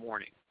 a.m. in the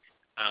morning?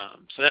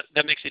 So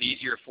that makes it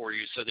easier for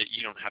you so that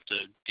you don't have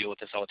to deal with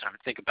this all the time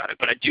and think about it.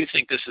 But I do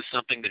think this is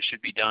something that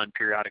should be done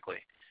periodically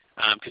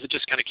because it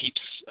just kind of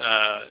keeps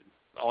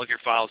all of your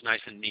files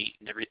nice and neat,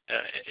 and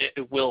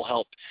it will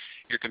help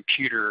your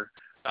computer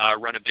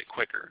run a bit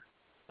quicker.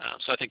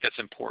 So I think that's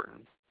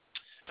important.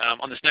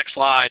 On this next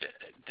slide,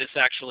 this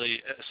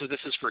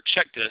is for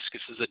Check Disk.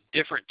 This is a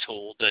different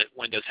tool that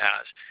Windows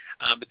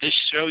has. But this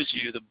shows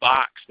you the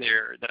box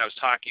there that I was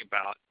talking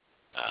about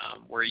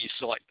where you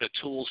select the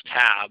Tools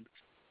tab,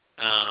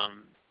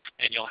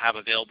 and you'll have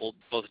available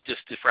both disk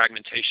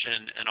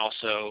defragmentation and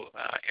also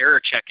error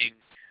checking,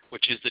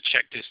 which is the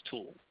Check Disk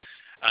tool.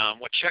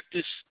 What Check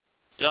Disk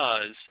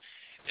does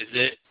is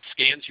it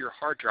scans your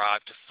hard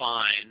drive to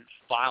find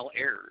file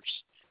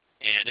errors,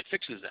 and it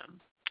fixes them.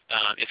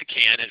 If it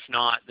can. If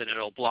not, then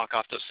it'll block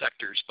off those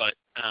sectors. But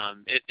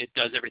it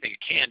does everything it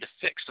can to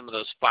fix some of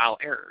those file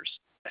errors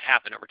that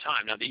happen over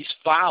time. Now, these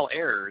file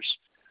errors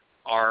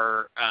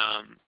are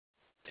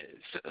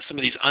some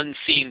of these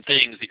unseen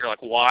things that you're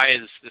like, why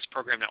is this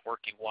program not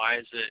working? Why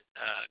is it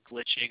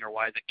glitching, or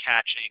why is it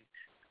catching?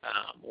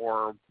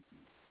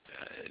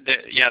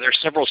 There are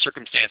several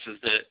circumstances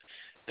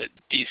that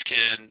these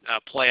can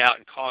play out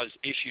and cause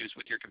issues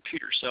with your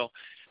computer. So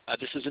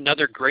this is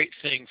another great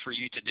thing for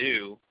you to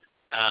do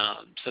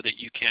so that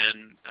you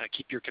can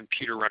keep your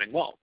computer running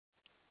well.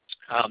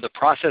 The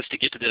process to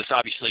get to this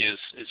obviously is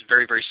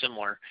very, very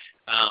similar,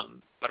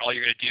 but all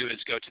you're going to do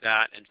is go to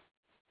that and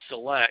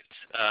select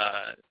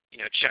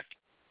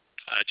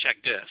check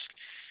disk.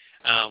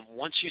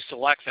 Once you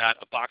select that,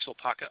 a box will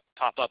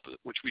pop up,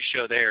 which we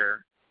show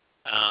there,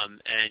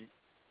 and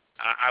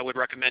I would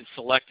recommend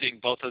selecting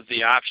both of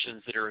the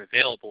options that are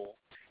available,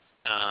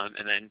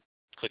 and then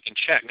clicking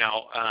check.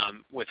 Now,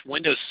 with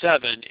Windows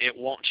 7, it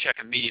won't check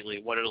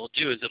immediately. What it'll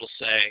do is it'll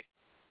say,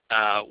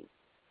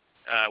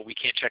 we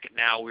can't check it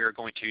now. We are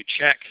going to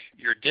check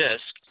your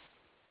disk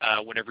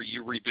whenever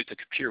you reboot the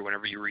computer,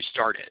 whenever you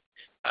restart it.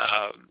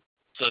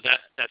 So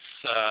that's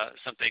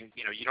something,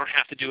 you don't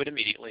have to do it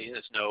immediately.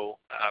 There's no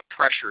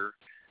pressure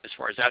as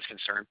far as that's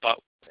concerned, but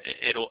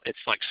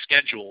it's like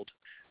scheduled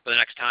for the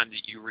next time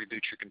that you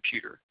reboot your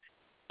computer.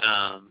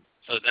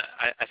 So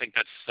I think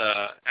that's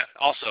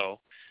also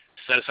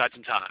set aside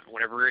some time.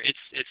 Whenever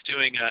it's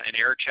doing an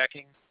error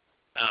checking,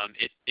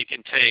 it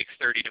can take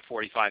 30 to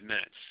 45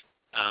 minutes.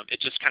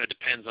 It just kind of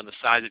depends on the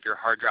size of your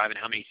hard drive and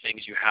how many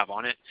things you have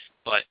on it,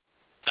 but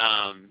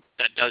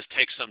that does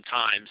take some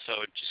time. So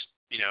just,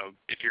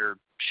 if you're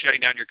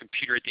shutting down your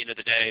computer at the end of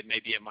the day,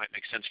 maybe it might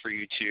make sense for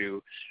you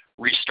to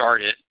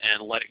restart it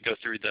and let it go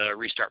through the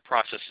restart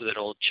process so that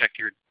it'll check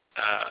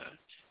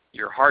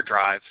your hard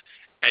drive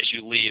as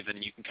you leave,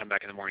 and you can come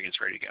back in the morning and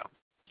it's ready to go.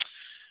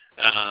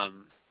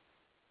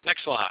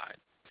 Next slide.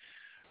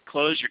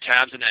 Close your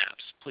tabs and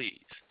apps, please.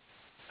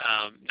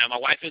 Now, my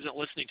wife isn't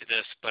listening to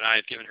this, but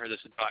I've given her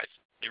this advice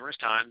numerous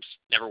times.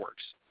 Never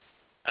works.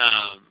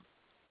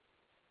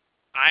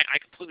 I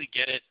completely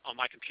get it. On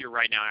my computer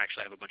right now, I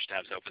actually have a bunch of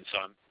tabs open, so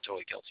I'm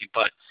totally guilty.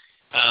 But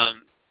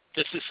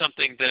this is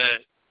something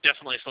that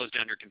definitely slows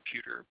down your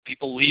computer.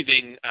 People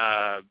leaving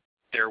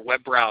their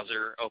web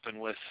browser open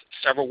with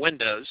several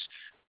windows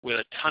with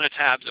a ton of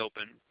tabs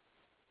open.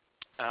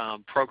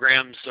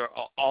 Programs are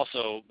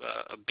also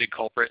a big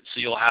culprit. So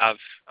you'll have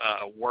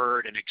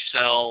Word and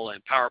Excel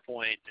and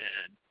PowerPoint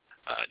and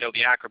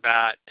Adobe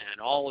Acrobat and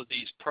all of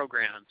these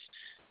programs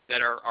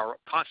that are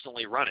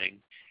constantly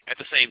running at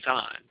the same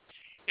time.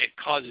 It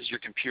causes your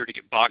computer to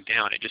get bogged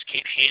down. It just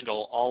can't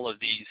handle all of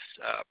these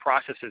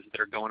processes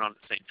that are going on at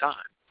the same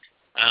time.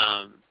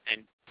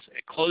 And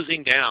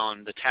closing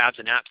down the tabs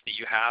and apps that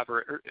you have,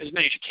 or as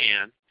many as you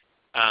can,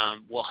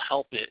 will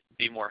help it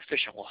be more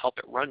efficient, will help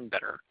it run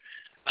better.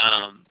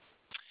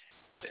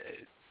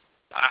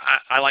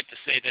 I like to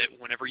say that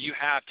whenever you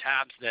have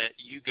tabs that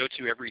you go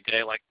to every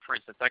day, like for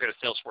instance, I go to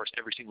Salesforce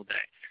every single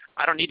day.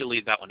 I don't need to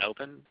leave that one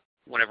open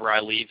whenever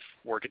I leave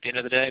work at the end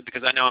of the day,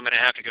 because I know I'm going to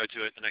have to go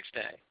to it the next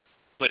day.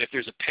 But if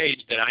there's a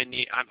page that I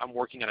need, I'm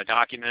working on a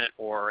document,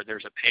 or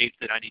there's a page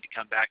that I need to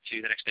come back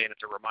to the next day and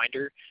it's a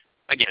reminder,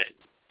 I get it.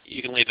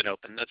 You can leave it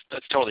open.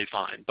 That's totally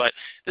fine. But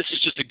this is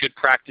just a good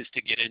practice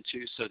to get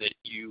into so that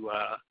you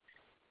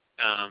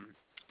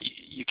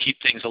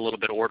keep things a little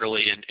bit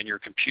orderly, and your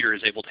computer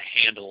is able to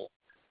handle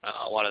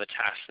a lot of the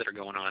tasks that are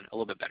going on a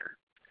little bit better.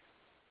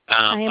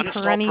 I am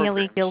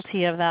perennially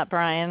guilty of that,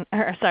 Brian.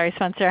 Sorry,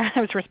 Spencer.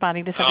 I was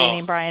responding to somebody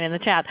named Brian in the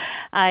chat.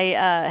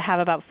 I have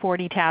about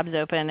 40 tabs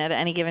open at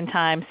any given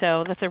time,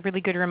 so that's a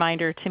really good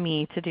reminder to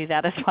me to do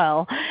that as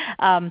well.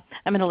 I'm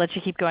going to let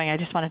you keep going. I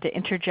just wanted to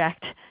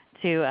interject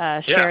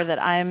to share that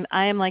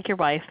I am like your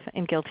wife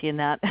and guilty in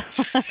that,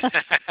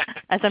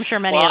 as I'm sure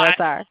many of us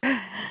are.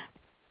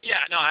 Yeah,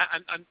 no,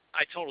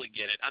 I totally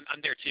get it. I'm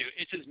there too.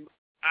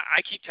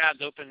 I keep tabs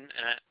open,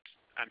 and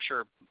I'm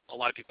sure a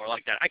lot of people are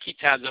like that. I keep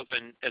tabs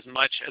open as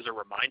much as a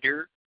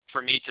reminder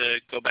for me to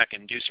go back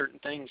and do certain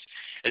things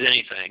as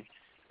anything.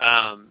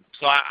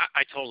 So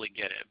I totally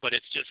get it. But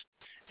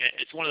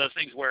it's one of those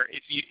things where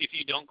if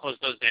you don't close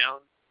those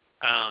down,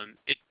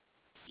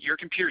 your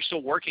computer's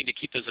still working to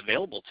keep those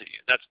available to you.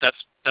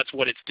 That's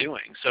what it's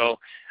doing. So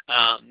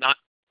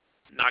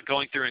not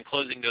going through and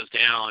closing those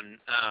down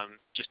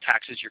just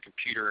taxes your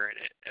computer, and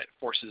it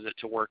forces it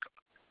to work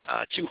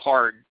too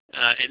hard.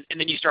 And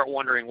then you start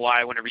wondering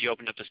why whenever you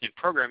open up this new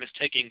program it's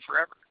taking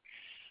forever.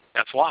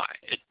 That's why.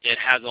 It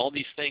has all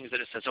these things that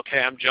it says, okay,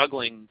 I'm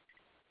juggling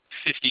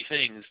 50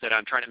 things that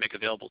I'm trying to make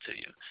available to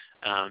you.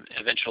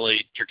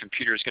 Eventually your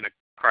computer is going to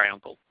cry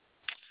uncle.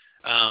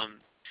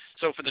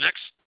 So for the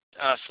next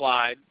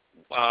slide,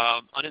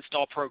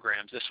 uninstall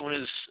programs. This one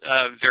is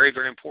very,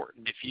 very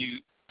important. If you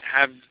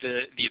have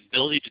the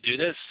ability to do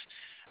this,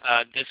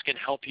 this can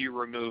help you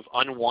remove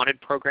unwanted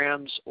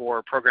programs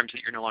or programs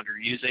that you're no longer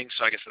using.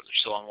 So I guess those are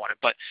still unwanted,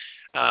 but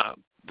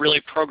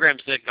really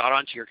programs that got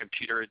onto your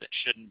computer that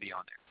shouldn't be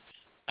on there.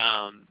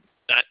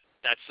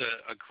 That's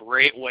a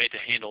great way to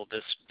handle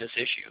this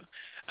issue.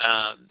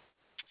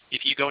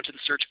 If you go into the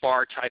search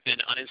bar, type in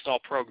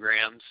uninstall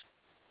programs,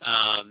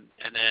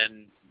 and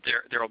then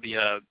there will be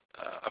a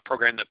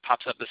program that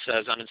pops up that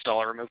says uninstall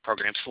or remove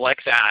program.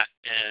 Select that,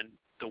 and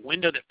the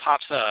window that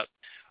pops up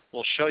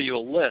will show you a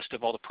list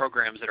of all the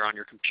programs that are on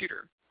your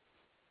computer.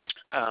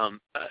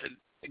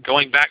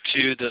 Going back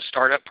to the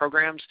startup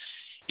programs,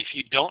 if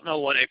you don't know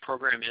what a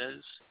program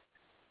is,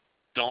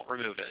 don't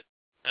remove it.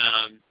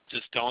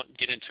 Just don't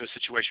get into a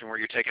situation where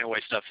you're taking away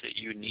stuff that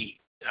you need.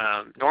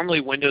 Normally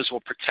Windows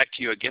will protect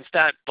you against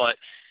that, but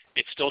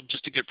it's still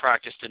just a good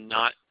practice to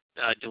not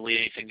delete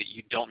anything that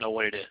you don't know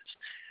what it is.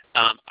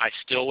 I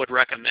still would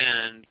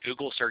recommend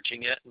Google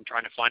searching it and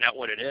trying to find out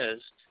what it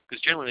is,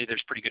 because generally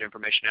there's pretty good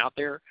information out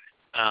there.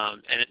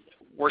 And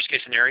worst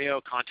case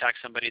scenario, contact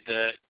somebody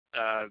that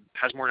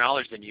has more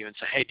knowledge than you and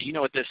say, hey, do you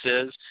know what this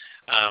is?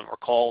 Or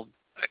call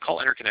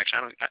Interconnection.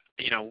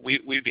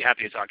 We'd be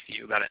happy to talk to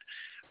you about it.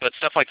 But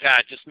stuff like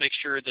that, just make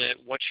sure that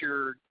what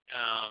you're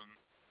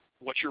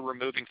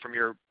removing from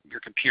your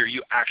computer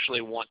you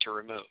actually want to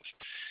remove.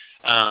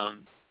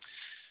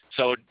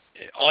 So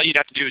all you'd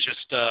have to do is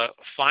just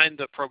find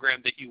the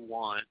program that you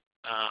want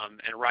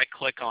and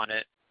right-click on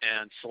it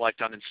and select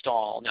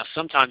uninstall. Now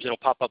sometimes it'll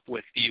pop up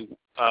with the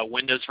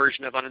Windows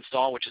version of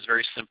uninstall, which is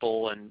very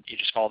simple and you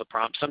just follow the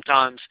prompt.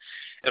 Sometimes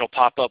it'll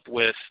pop up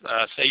with,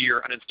 say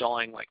you're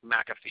uninstalling like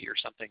McAfee or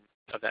something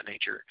of that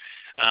nature.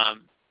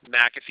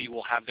 McAfee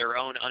will have their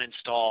own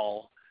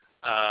uninstall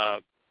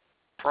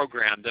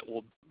program that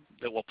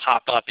will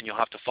pop up, and you'll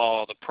have to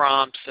follow the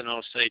prompts, and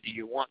it'll say, do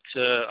you want to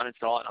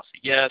uninstall it? And I'll say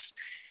yes.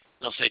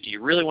 And it'll say, do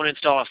you really want to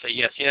install? I'll say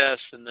yes, yes,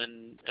 and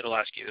then it'll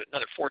ask you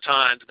another 4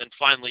 times, and then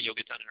finally you'll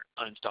get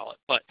to uninstall it.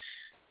 But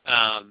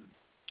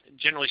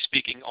generally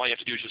speaking, all you have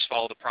to do is just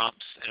follow the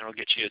prompts, and it'll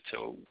get you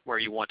to where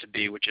you want to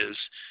be, which is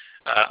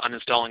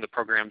uninstalling the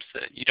programs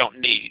that you don't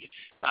need.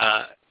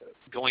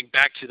 Going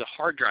back to the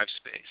hard drive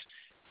space,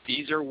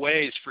 these are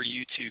ways for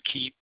you to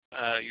keep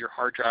your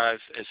hard drive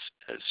as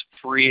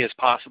free as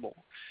possible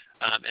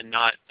and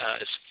not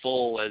as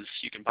full as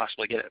you can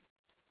possibly get it.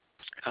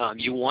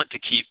 You want to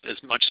keep as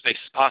much space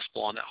as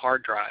possible on that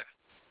hard drive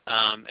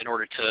in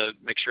order to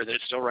make sure that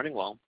it's still running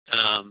well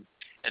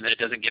and that it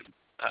doesn't get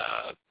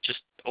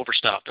just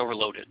overstuffed,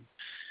 overloaded.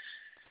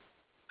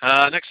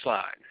 Next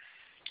slide.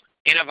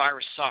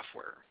 Antivirus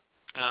software.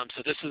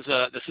 So this is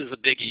a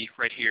biggie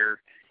right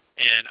here.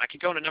 And I can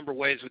go in a number of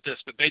ways with this,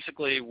 but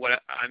basically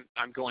what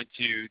I'm going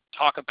to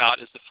talk about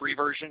is the free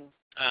version.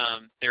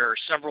 There are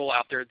several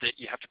out there that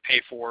you have to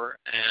pay for,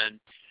 and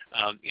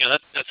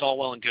that's all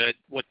well and good.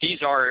 What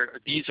these are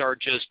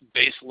just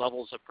base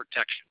levels of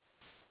protection.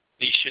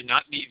 These should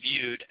not be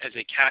viewed as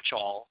a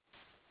catch-all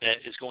that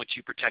is going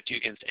to protect you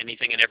against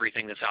anything and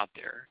everything that's out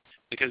there,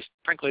 because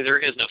frankly there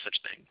is no such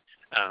thing,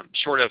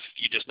 short of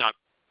you just not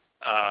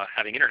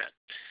having internet.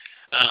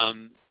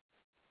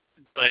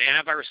 But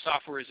antivirus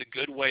software is a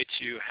good way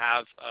to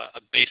have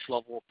a base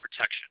level of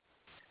protection.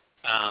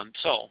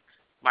 So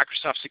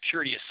Microsoft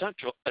Security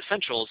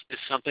Essentials is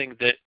something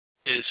that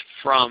is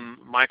from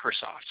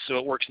Microsoft. So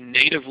it works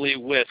natively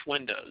with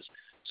Windows.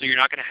 So you're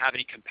not going to have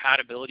any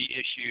compatibility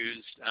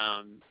issues.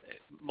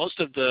 Most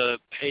of the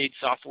paid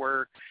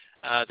software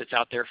that's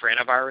out there for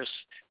antivirus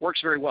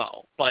works very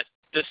well. But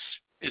this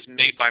is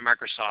made by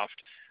Microsoft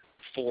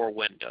for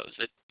Windows.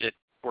 It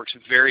works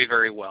very,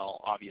 very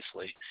well,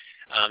 obviously.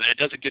 And it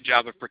does a good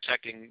job of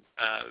protecting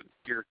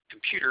your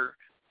computer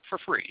for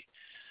free.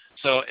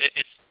 So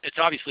it's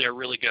obviously a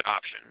really good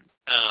option.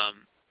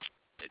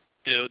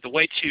 The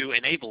way to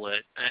enable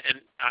it, and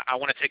I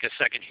want to take a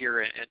second here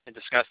and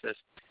discuss this.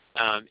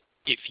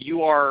 If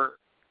you are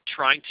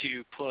trying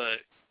to put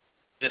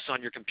this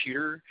on your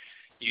computer,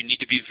 you need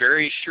to be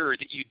very sure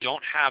that you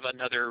don't have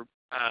another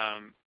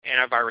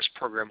antivirus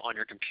program on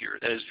your computer.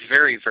 That is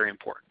very, very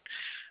important.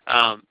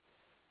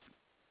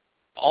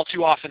 All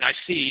too often I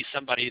see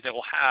somebody that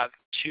will have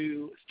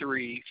 2,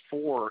 3,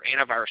 4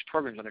 antivirus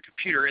programs on their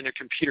computer, and their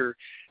computer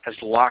has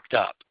locked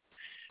up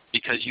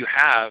because you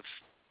have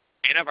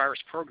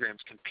antivirus programs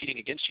competing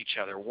against each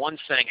other. One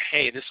saying,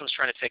 hey, this one's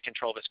trying to take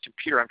control of this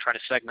computer, I'm trying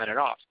to segment it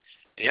off.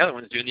 And the other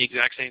one's doing the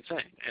exact same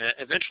thing. And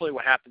eventually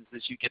what happens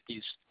is you get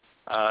these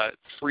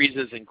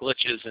freezes and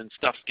glitches and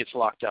stuff gets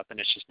locked up, and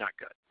it's just not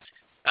good.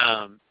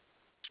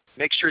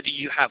 Make sure that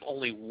you have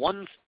only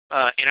one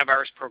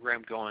antivirus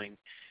program going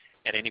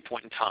at any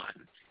point in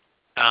time.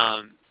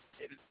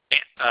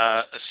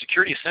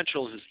 Security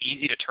Essentials is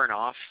easy to turn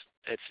off.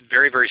 It's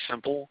very, very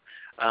simple.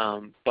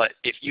 But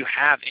if you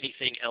have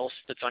anything else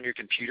that's on your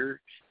computer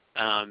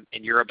and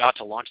you're about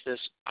to launch this,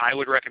 I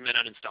would recommend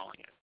uninstalling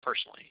it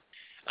personally.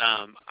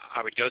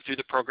 I would go through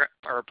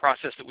the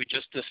process that we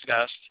just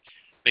discussed,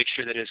 make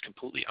sure that it is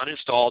completely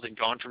uninstalled and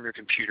gone from your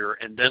computer,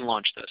 and then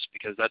launch this,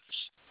 because that's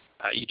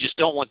you just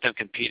don't want them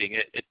competing.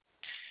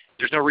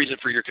 there's no reason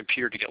for your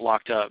computer to get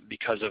locked up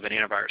because of an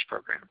antivirus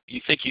program.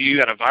 You think you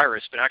got a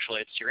virus, but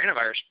actually it's your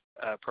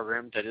antivirus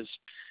program that is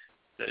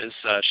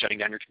shutting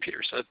down your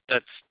computer. So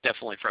that's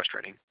definitely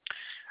frustrating.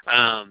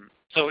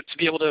 So to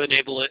be able to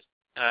enable it,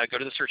 go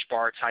to the search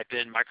bar, type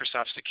in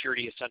Microsoft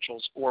Security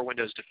Essentials or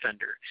Windows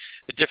Defender.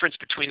 The difference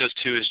between those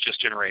two is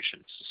just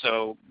generations.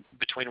 So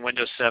between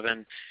Windows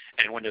 7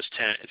 and Windows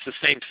 10, it's the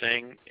same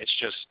thing. It's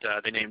just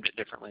they named it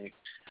differently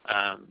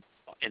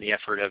in the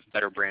effort of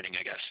better branding,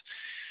 I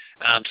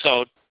guess.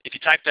 So if you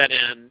type that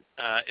in,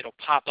 it'll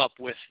pop up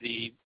with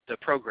the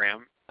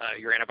program,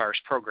 your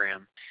antivirus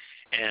program.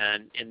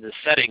 And in the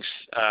Settings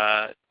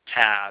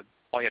tab,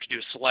 all you have to do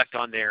is select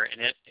on there,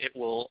 and it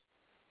will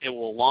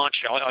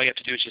launch. All you have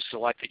to do is just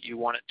select that you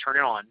want it, turn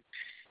it on,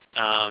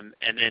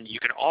 and then you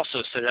can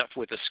also set it up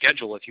with a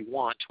schedule if you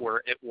want,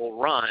 where it will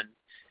run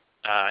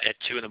at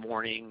 2 in the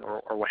morning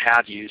or what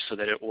have you, so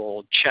that it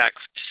will check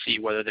to see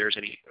whether there's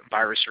any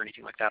virus or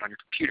anything like that on your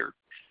computer.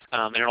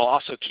 And it'll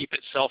also keep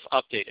itself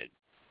updated,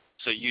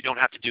 so you don't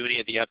have to do any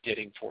of the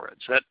updating for it.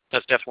 So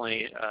that's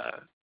definitely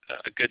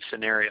a good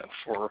scenario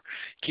for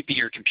keeping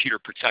your computer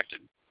protected.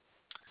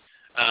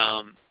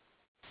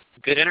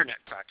 Good internet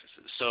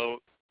practices.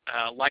 So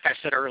like I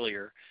said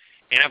earlier,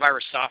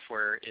 antivirus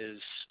software is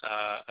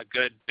a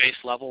good base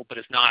level, but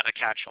it's not a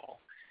catch-all.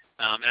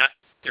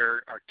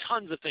 There are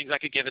tons of things. I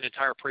could give an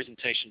entire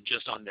presentation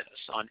just on this,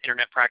 on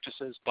internet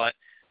practices, but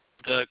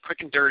the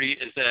quick and dirty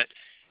is that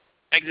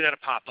exit out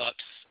of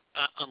pop-ups,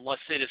 unless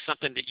it is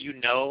something that you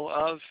know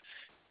of.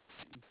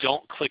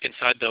 Don't click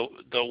inside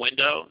the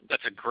window.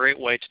 That's a great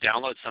way to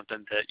download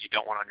something that you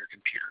don't want on your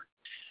computer.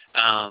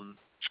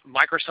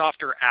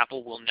 Microsoft or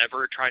Apple will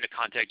never try to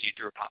contact you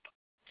through a pop-up.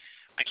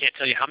 I can't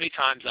tell you how many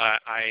times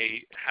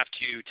I have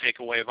to take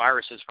away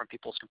viruses from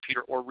people's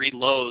computer or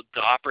reload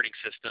the operating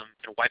system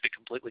and wipe it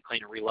completely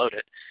clean and reload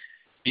it,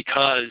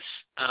 because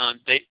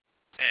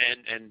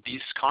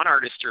these con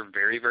artists are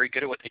very, very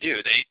good at what they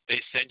do.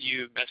 They send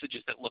you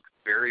messages that look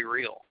very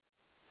real.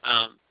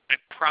 I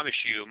promise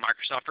you,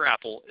 Microsoft or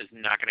Apple is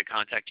not going to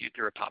contact you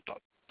through a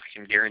pop-up. I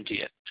can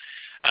guarantee it.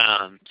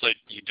 So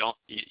you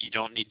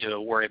don't need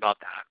to worry about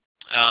that.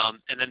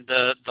 And then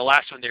the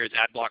last one there is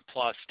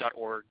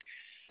adblockplus.org.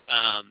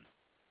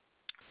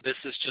 This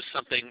is just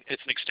something,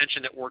 it's an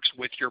extension that works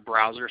with your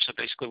browser. So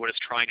basically what it's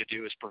trying to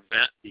do is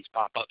prevent these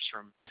pop-ups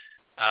from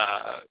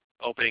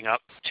opening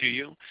up to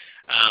you.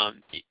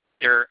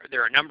 There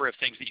are a number of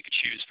things that you could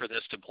choose for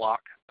this to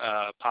block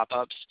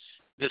pop-ups.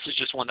 This is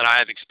just one that I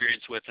have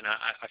experience with, and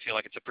I feel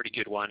like it's a pretty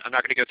good one. I'm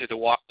not going to go through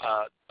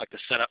the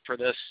setup for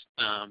this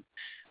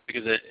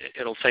because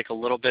it'll take a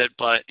little bit,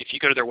 but if you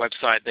go to their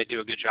website, they do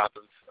a good job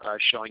of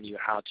showing you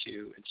how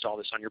to install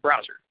this on your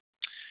browser.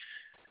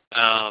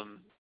 And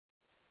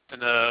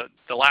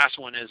the last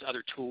one is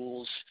other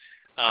tools.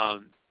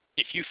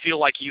 If you feel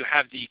like you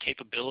have the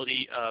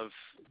capability of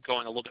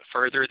going a little bit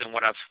further than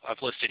what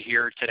I've listed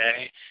here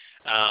today,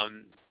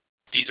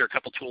 these are a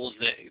couple tools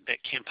that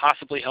can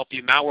possibly help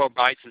you.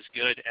 Malwarebytes is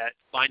good at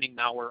finding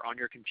malware on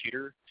your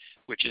computer,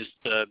 which is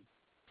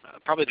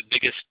probably the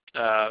biggest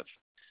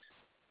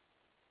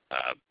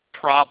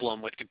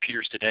problem with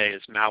computers today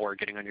is malware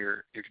getting on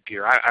your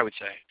computer, I would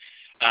say.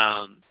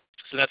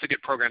 So that's a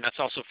good program. That's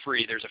also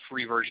free. There's a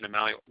free version of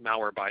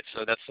Malwarebytes,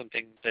 so that's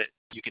something that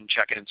you can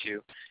check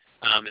into.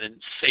 And then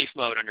Safe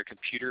Mode on your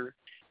computer.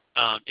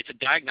 It's a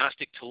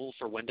diagnostic tool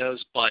for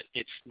Windows, but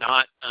it's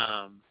not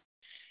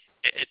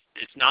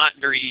it's not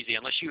very easy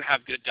unless you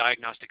have good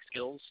diagnostic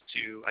skills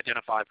to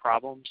identify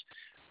problems.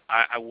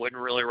 I wouldn't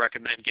really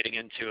recommend getting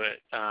into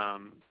it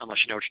unless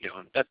you know what you're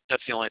doing.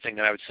 That's the only thing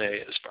that I would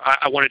say.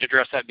 I wanted to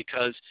address that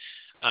because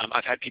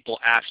I've had people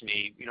ask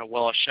me,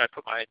 well, should I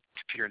put my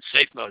computer in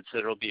safe mode so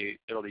that it'll be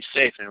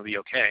safe and it'll be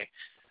okay?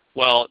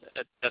 Well,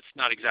 that's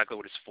not exactly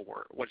what it's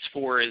for. What it's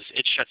for is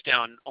it shuts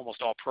down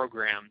almost all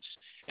programs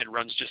and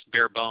runs just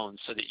bare bones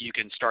so that you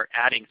can start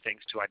adding things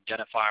to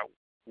identify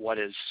what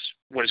is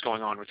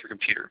going on with your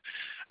computer.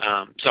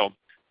 So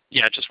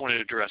yeah, just wanted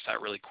to address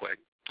that really quick.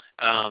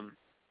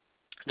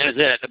 That is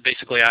it.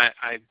 Basically,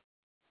 I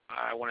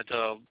wanted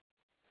to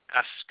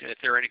ask if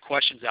there are any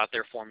questions out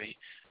there for me.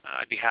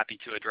 I'd be happy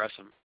to address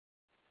them.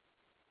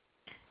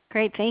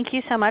 Great. Thank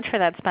you so much for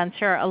that,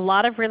 Spencer. A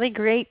lot of really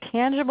great,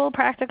 tangible,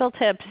 practical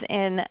tips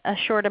in a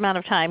short amount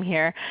of time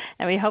here.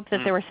 And we hope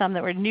that there were some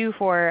that were new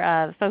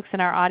for folks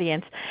in our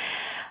audience.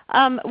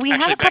 We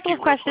have a couple of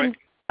questions.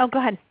 Oh, go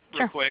ahead.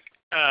 Real quick.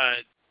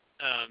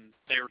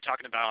 They were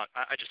talking about,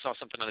 I just saw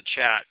something on the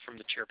chat from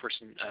the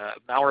chairperson,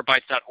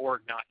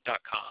 malwarebytes.org, not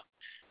 .com.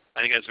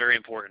 I think that's very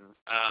important.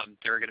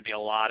 There are going to be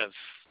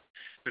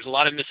there's a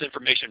lot of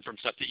misinformation from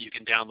stuff that you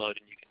can download,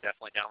 and you can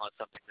definitely download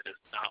something that is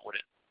not what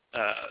it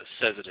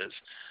says it is.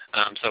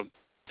 So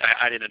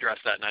I didn't address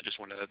that, and I just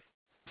wanted to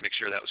make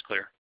sure that was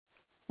clear.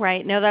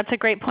 Right. No, that's a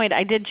great point.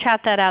 I did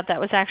chat that out. That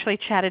was actually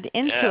chatted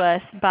into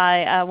us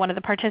by one of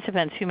the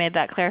participants who made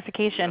that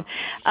clarification.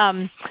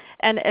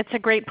 And it's a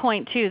great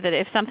point too that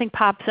if something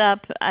pops up,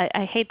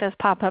 I hate those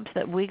pop-ups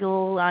that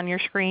wiggle on your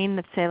screen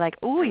that say like,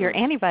 "Ooh, your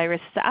antivirus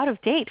is out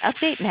of date.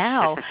 Update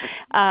now."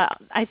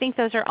 I think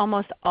those are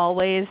almost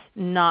always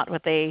not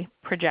what they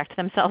project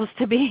themselves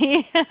to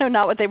be,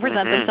 not what they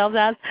present themselves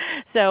as.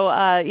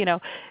 So you know,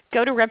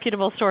 go to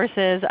reputable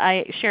sources.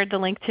 I shared the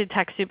link to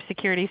TechSoup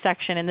security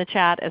section in the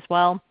chat as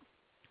well,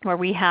 where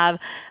we have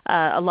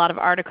a lot of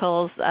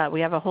articles.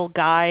 We have a whole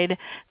guide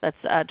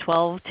that's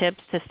 12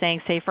 tips to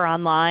staying safer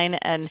online.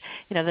 And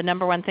you know, the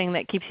number one thing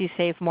that keeps you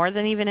safe more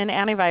than even an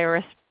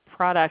antivirus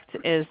product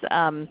is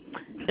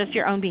just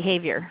your own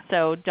behavior.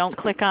 So don't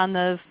click on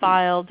the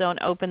file, don't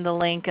open the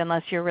link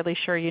unless you're really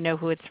sure you know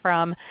who it's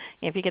from.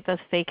 If you get those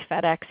fake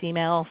FedEx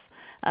emails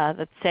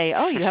that say,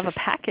 "Oh, you have a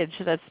package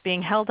that's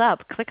being held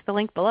up, click the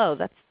link below."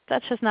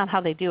 That's just not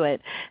how they do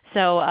it.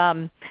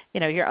 So you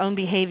know, your own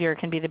behavior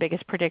can be the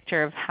biggest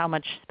predictor of how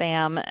much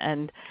spam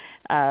and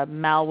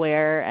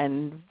malware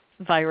and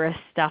virus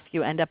stuff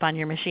you end up on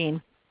your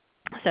machine.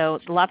 So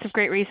lots of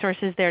great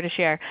resources there to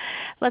share.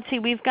 Let's see,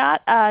 we've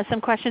got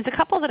some questions, a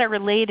couple that are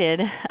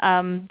related.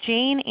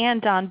 Jane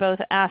and Don both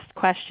asked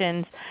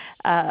questions,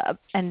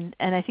 and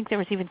I think there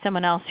was even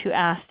someone else who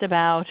asked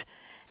about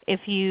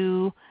if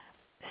you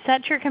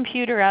set your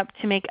computer up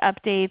to make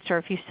updates, or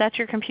if you set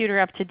your computer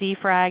up to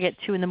defrag at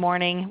 2 in the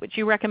morning, which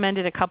you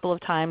recommended a couple of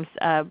times,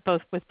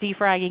 both with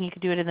defragging, you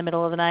could do it in the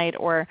middle of the night,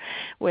 or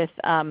with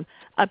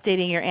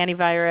updating your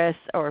antivirus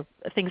or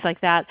things like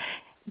that.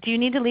 Do you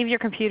need to leave your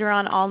computer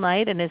on all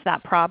night, and is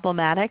that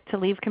problematic to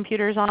leave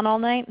computers on all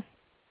night?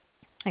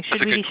 Like,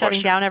 should we be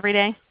shutting down every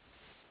day?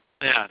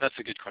 Yeah, that's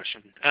a good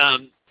question.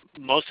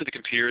 Most of the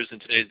computers in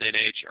today's day and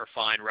age are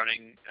fine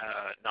running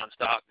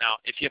nonstop. Now,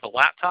 if you have a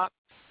laptop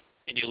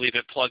and you leave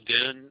it plugged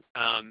in,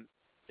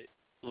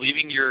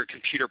 leaving your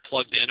computer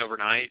plugged in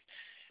overnight,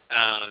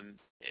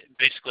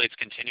 basically it's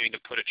continuing to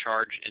put a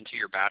charge into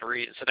your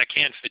battery. So that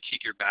can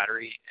fatigue your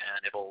battery,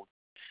 and it will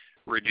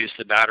reduce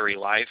the battery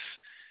life.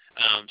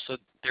 So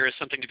there is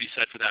something to be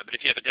said for that. But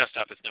if you have a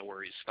desktop, it's no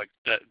worries. Like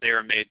they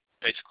are made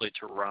basically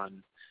to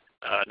run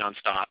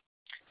nonstop.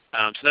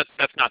 So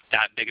that's not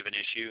that big of an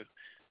issue.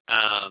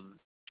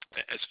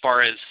 As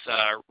far as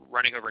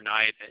running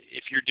overnight,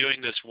 if you're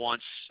doing this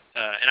once,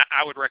 and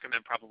I would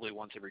recommend probably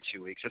once every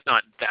 2 weeks. It's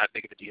not that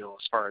big of a deal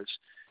as far as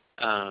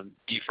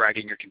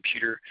defragging your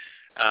computer.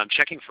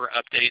 Checking for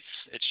updates,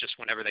 it's just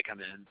whenever they come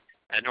in.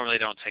 And normally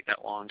they don't take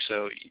that long,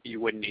 so you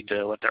wouldn't need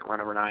to let that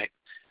run overnight.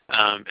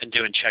 And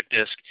doing check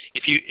disk.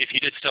 If you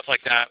did stuff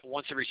like that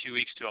once every 2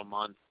 weeks to a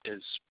month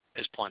is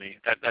plenty.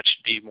 That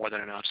should be more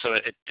than enough. So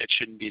it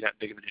shouldn't be that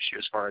big of an issue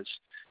as far as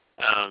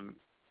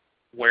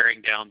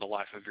wearing down the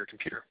life of your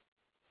computer.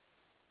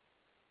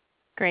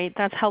 Great.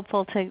 That's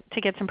helpful to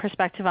get some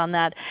perspective on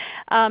that.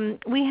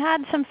 We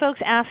had some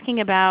folks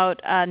asking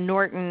about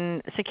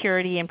Norton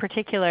security in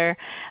particular,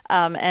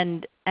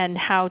 and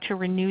how to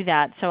renew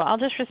that. So I'll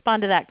just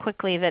respond to that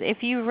quickly, that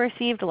if you've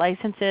received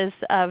licenses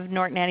of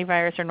Norton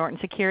Antivirus or Norton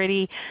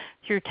Security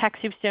through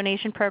TechSoup's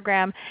donation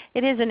program,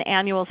 it is an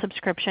annual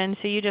subscription.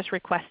 So you just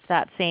request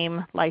that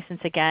same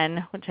license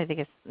again, which I think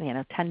is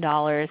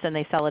 $10, and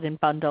they sell it in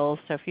bundles.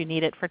 So if you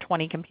need it for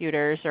 20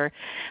 computers or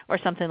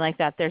something like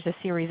that, there's a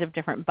series of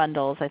different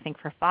bundles, I think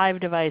for 5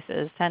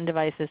 devices, 10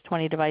 devices,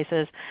 20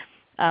 devices.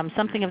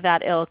 Something of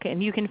that ilk,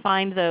 and you can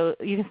find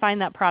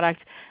that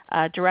product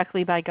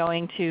directly by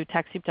going to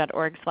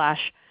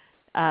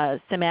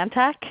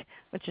TechSoup.org/Symantec,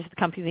 which is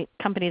the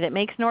company that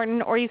makes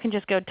Norton, or you can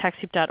just go to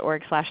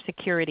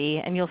TechSoup.org/security,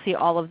 and you'll see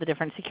all of the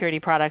different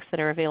security products that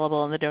are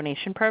available in the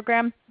donation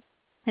program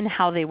and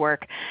how they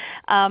work.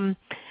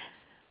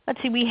 Let's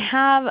see, we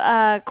have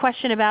a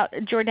question about,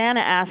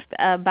 Jordana asked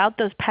about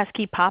those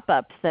pesky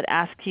pop-ups that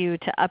ask you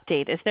to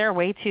update. Is there a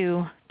way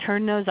to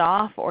turn those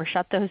off or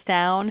shut those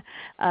down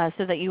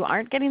so that you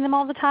aren't getting them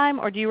all the time?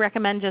 Or do you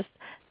recommend just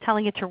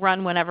telling it to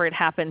run whenever it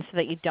happens so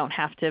that you don't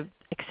have to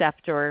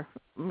accept, or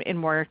in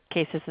more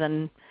cases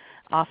than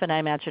often I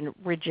imagine,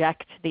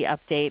 reject the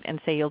update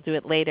and say you'll do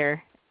it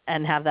later,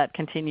 and have that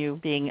continue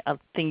being a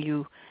thing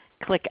you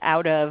click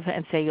out of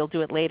and say you'll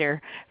do it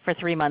later for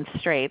 3 months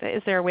straight?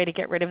 Is there a way to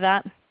get rid of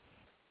that?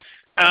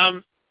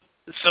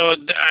 So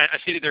I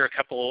see that there are a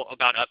couple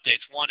about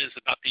updates. One is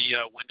about the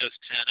Windows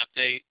 10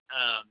 update,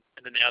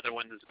 and then the other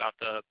one is about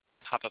the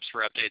pop-ups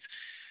for updates.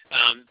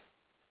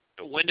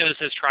 Windows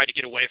has tried to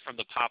get away from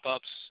the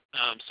pop-ups.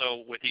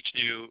 So with each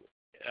new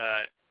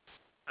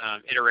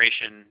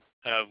iteration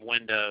of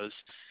Windows,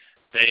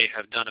 they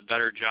have done a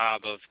better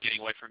job of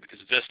getting away from it,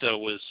 because Vista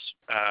was,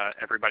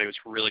 everybody was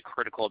really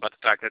critical about the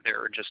fact that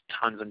there are just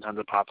tons and tons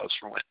of pop-ups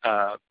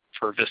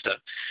for Vista.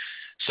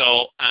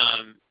 So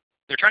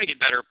they're trying to get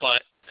better,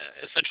 but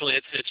essentially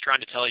it's trying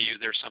to tell you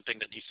there's something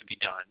that needs to be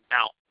done.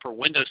 Now, for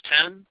Windows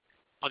 10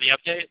 on the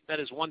update, that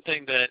is one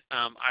thing that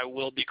I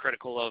will be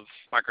critical of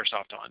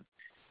Microsoft on.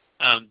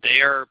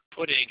 They are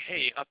putting,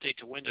 hey, update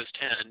to Windows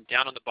 10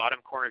 down on the bottom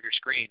corner of your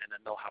screen, and then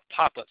they'll have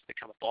pop-ups that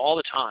come up all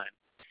the time.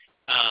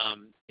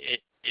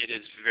 It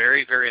is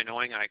very, very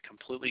annoying. I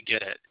completely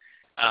get it.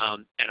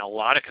 And a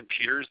lot of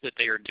computers that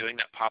they are doing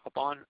that pop-up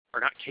on are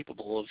not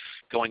capable of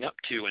going up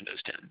to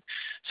Windows 10.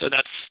 So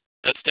that's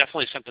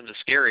definitely something that's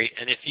scary.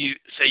 And if you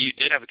say you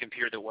did have a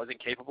computer that wasn't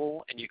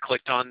capable and you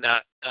clicked on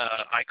that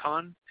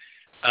icon,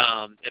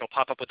 it'll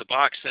pop up with a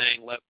box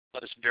saying, let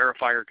us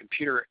verify your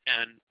computer.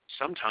 And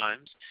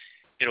sometimes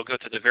it'll go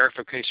through the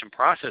verification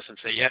process and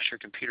say, yes, your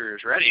computer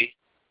is ready,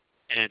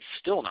 and it's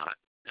still not.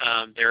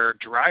 There are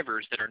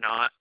drivers that are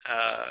not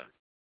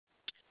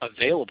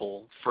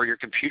available for your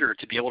computer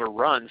to be able to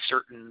run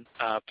certain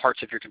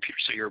parts of your computer,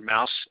 so your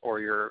mouse or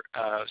your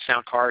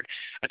sound card.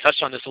 I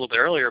touched on this a little bit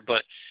earlier,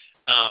 but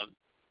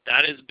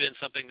that has been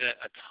something that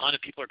a ton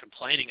of people are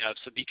complaining of,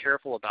 so be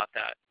careful about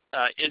that.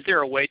 Is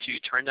there a way to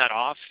turn that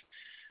off?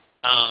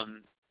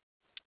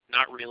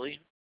 Not really.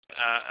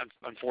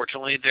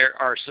 Unfortunately, there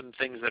are some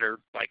things that are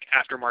like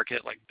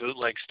aftermarket, like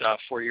bootleg stuff,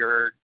 where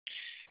you're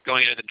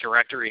going into the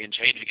directory and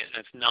changing it, and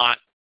it's not.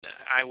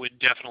 I would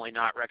definitely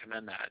not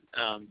recommend that.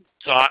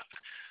 So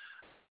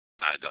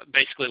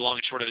basically, long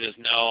and short of it is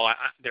no.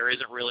 There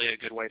isn't really a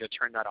good way to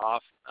turn that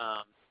off,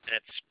 and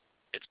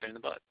it's been in the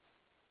butt.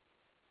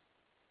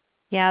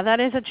 Yeah,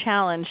 that is a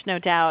challenge, no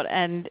doubt,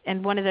 and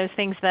one of those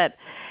things that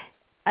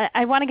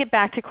I want to get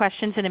back to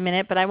questions in a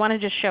minute, but I want to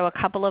just show a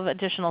couple of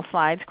additional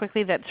slides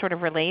quickly that sort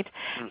of relate.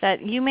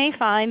 That you may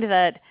find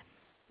that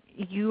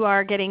you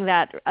are getting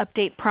that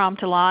update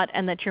prompt a lot,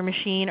 and that your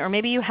machine, or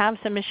maybe you have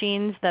some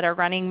machines that are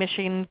running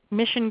mission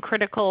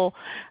critical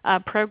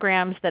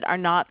programs that are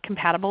not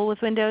compatible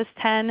with Windows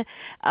 10,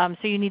 so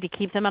you need to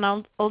keep them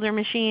on older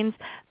machines.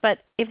 But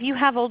if you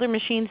have older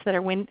machines that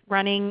are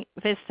running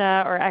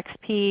Vista or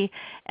XP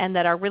and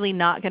that are really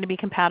not going to be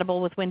compatible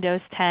with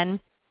Windows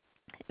 10,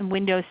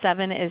 Windows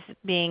 7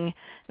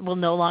 will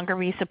no longer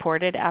be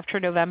supported after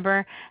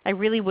November, I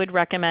really would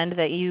recommend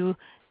that you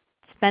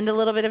spend a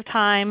little bit of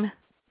time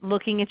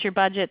looking at your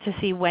budget to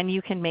see when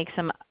you can make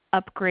some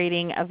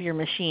upgrading of your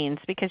machines,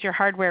 because your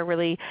hardware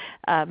really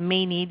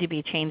may need to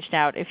be changed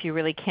out if you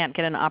really can't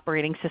get an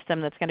operating system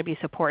that's going to be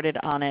supported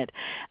on it.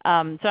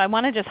 So I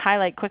want to just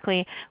highlight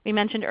quickly, we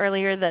mentioned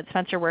earlier that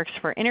Spencer works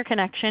for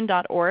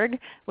interconnection.org,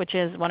 which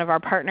is one of our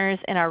partners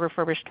in our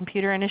Refurbished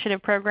Computer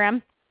Initiative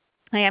program.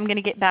 I am going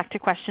to get back to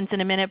questions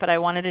in a minute, but I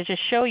wanted to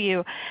just show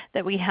you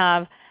that we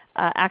have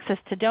access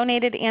to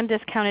donated and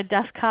discounted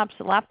desktops,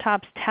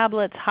 laptops,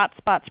 tablets,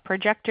 hotspots,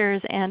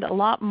 projectors, and a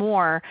lot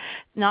more,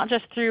 not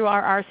just through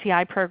our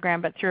RCI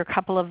program, but through a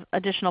couple of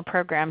additional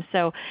programs.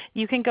 So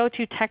you can go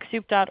to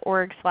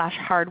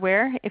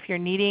TechSoup.org/hardware if you're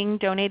needing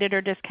donated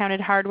or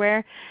discounted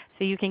hardware.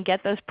 So you can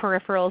get those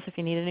peripherals if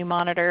you need a new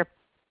monitor.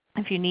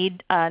 If you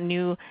need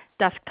new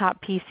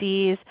desktop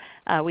PCs,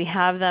 we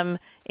have them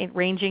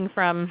ranging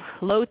from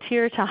low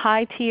tier to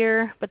high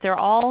tier, but they're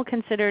all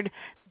considered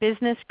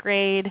business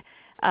grade,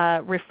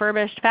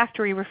 refurbished,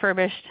 factory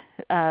refurbished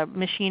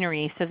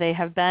machinery. So they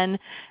have been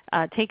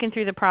taken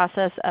through the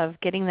process of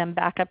getting them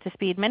back up to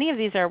speed. Many of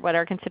these are what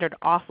are considered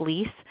off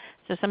lease.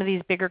 So some of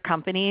these bigger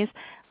companies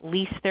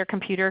lease their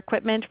computer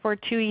equipment for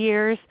 2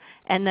 years,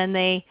 and then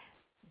they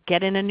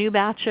get in a new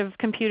batch of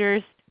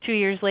computers 2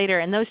 years later.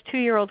 And those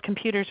 2-year-old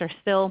computers are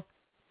still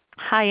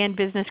high-end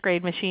business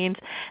grade machines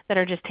that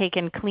are just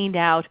taken, cleaned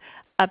out,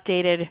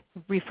 updated,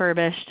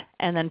 refurbished,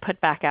 and then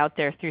put back out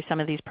there through some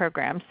of these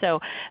programs.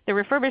 So the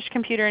Refurbished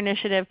Computer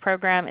Initiative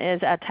program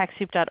is at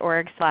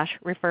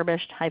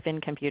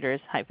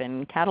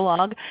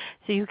TechSoup.org/refurbished-computers-catalog.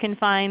 So you can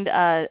find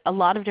a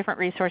lot of different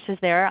resources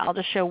there. I'll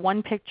just show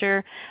one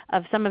picture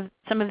of some of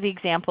the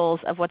examples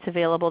of what's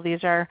available.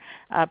 These are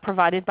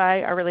provided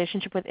by our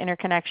relationship with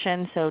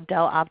Interconnection, so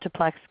Dell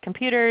Optiplex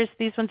computers.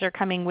 These ones are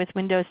coming with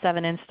Windows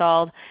 7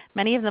 installed.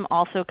 Many of them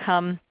also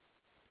come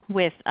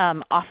with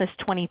Office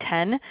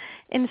 2010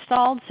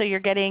 installed. So you're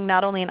getting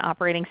not only an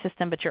operating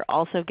system, but you're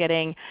also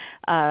getting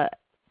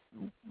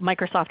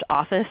Microsoft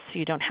Office. So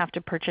you don't have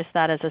to purchase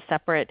that as a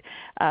separate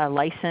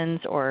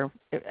license or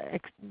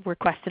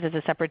request it as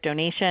a separate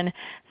donation.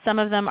 Some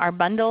of them are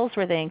bundles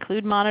where they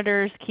include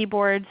monitors,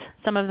 keyboards.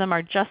 Some of them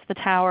are just the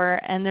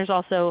tower, and there's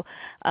also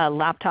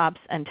laptops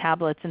and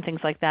tablets and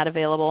things like that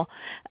available.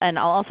 And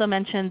I'll also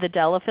mention the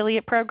Dell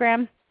affiliate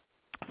program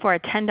for a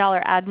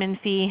 $10 admin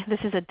fee. This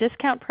is a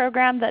discount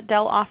program that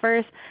Dell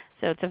offers,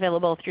 so it's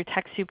available through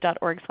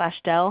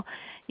TechSoup.org/Dell.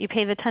 You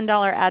pay the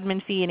 $10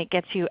 admin fee and it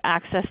gets you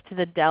access to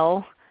the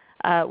Dell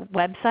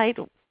website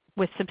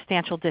with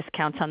substantial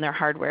discounts on their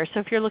hardware.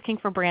 So if you're looking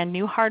for brand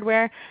new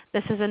hardware,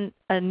 this is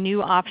a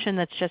new option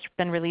that's just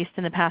been released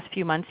in the past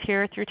few months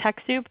here through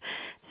TechSoup.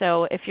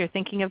 So if you're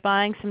thinking of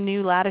buying some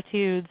new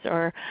Latitudes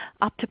or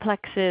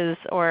Optiplexes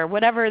or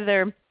whatever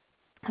their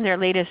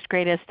latest,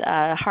 greatest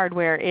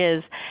hardware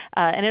is.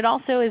 And it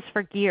also is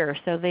for gear.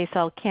 So they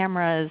sell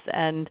cameras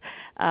and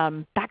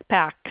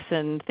backpacks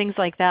and things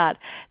like that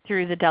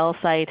through the Dell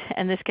site.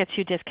 And this gets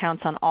you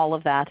discounts on all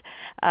of that.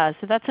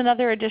 So that's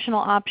another additional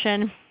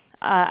option.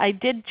 I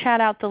did chat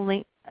out the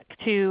link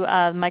to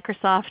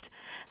Microsoft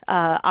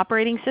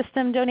operating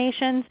system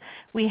donations.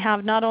 We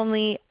have not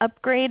only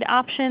upgrade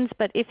options,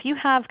 but if you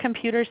have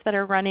computers that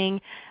are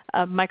running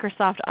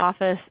Microsoft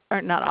Office,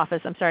 or not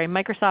Office, I'm sorry,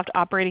 Microsoft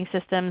operating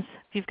systems,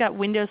 if you've got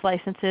Windows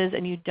licenses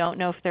and you don't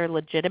know if they're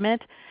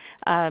legitimate,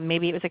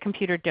 maybe it was a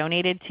computer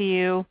donated to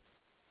you,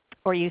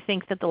 or you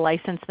think that the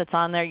license that's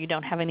on there, you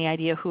don't have any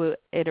idea who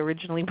it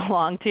originally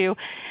belonged to,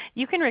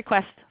 you can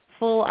request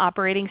full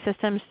operating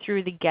systems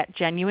through the Get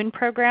Genuine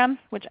program,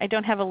 which I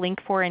don't have a link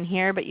for in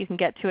here, but you can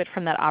get to it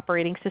from that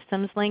operating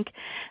systems link,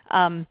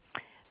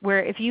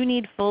 where if you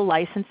need full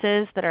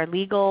licenses that are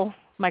legal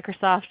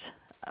Microsoft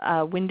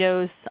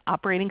Windows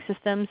operating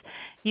systems,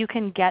 you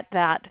can get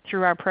that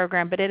through our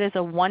program, but it is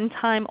a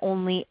one-time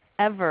only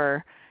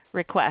ever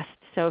request.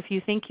 So if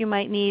you think you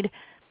might need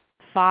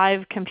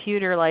 5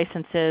 computer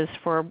licenses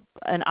for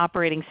an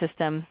operating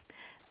system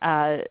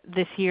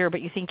this year,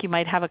 but you think you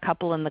might have a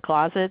couple in the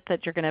closet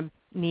that you're going to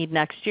need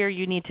next year,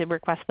 you need to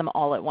request them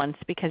all at once,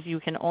 because you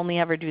can only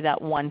ever do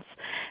that once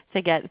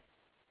to get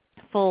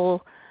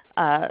full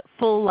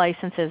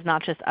licenses,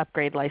 not just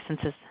upgrade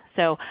licenses.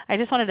 So I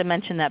just wanted to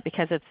mention that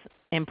because it's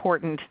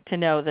important to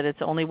know that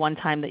it's only one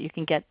time that you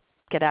can get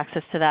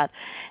access to that.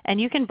 And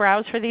you can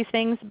browse for these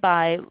things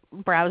by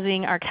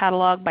browsing our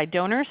catalog by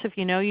donor. So if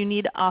you know you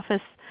need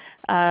Office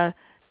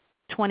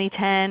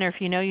 2010, or if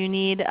you know you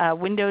need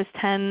Windows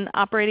 10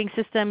 operating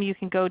system, you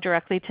can go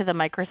directly to the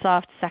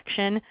Microsoft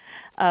section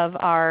of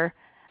our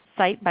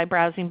site by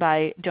browsing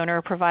by donor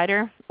or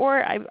provider.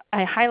 Or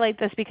I highlight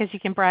this because you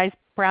can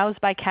browse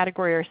by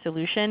category or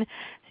solution.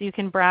 So you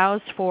can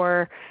browse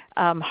for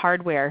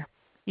hardware.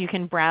 You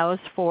can browse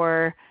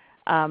for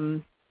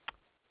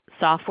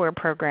software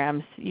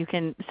programs.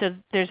 So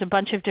there's a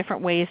bunch of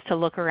different ways to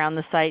look around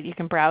the site. You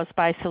can browse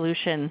by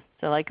solution.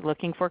 So like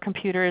looking for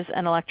computers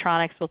and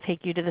electronics will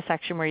take you to the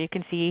section where you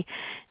can see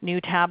new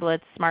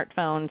tablets,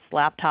 smartphones,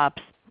 laptops.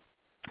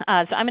 So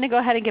I'm going to go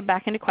ahead and get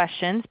back into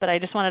questions, but I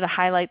just wanted to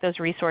highlight those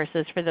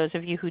resources for those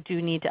of you who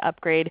do need to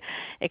upgrade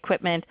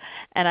equipment.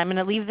 And I'm going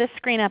to leave this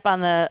screen up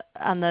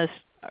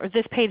or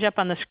this page up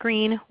on the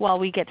screen while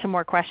we get to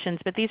more questions.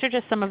 But these are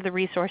just some of the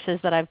resources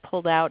that I've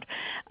pulled out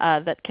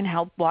that can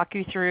help walk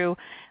you through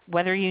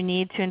whether you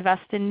need to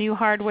invest in new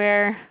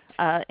hardware,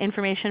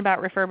 information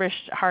about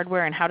refurbished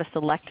hardware and how to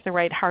select the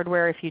right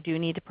hardware if you do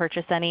need to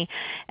purchase any.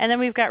 And then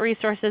we've got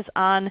resources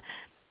on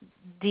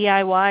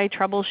DIY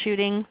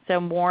troubleshooting, so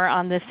more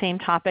on this same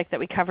topic that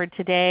we covered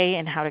today,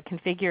 and how to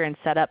configure and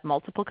set up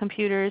multiple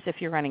computers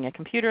if you're running a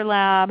computer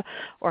lab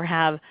or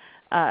have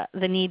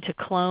the need to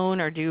clone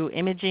or do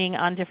imaging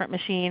on different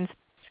machines.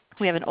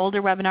 We have an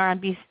older webinar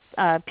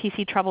on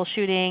PC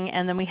troubleshooting,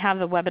 and then we have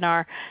the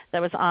webinar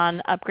that was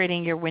on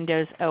upgrading your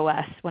Windows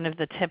OS, one of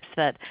the tips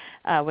that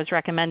was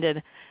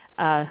recommended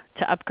to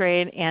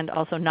upgrade and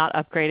also not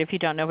upgrade if you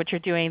don't know what you're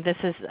doing. This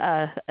is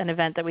an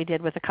event that we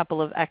did with a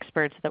couple of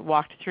experts that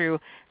walked through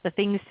the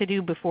things to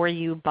do before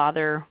you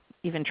bother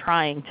even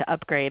trying to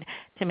upgrade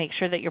to make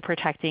sure that you're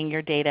protecting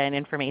your data and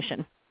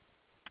information.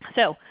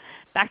 So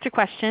back to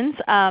questions.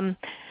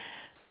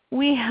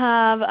 We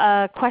have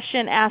a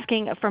question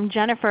asking from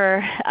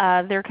Jennifer,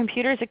 their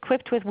computer is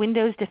equipped with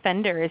Windows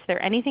Defender. Is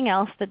there anything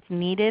else that's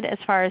needed as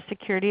far as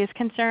security is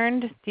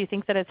concerned? Do you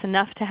think that it's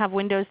enough to have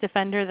Windows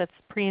Defender that's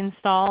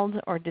pre-installed,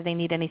 or do they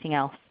need anything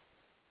else?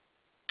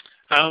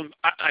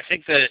 I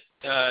think that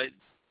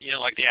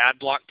like the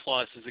AdBlock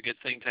Plus is a good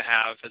thing to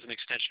have as an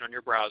extension on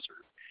your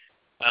browser.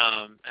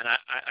 And I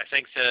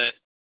think that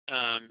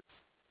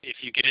if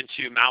you get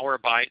into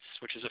Malwarebytes,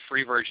 which is a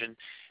free version,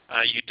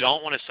 you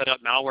don't want to set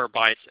up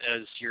Malwarebytes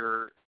as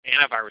your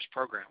antivirus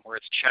program, where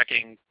it's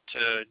checking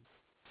to,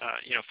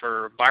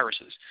 for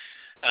viruses.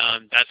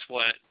 That's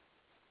what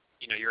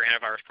your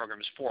antivirus program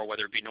is for,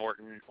 whether it be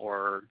Norton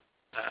or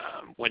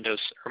Windows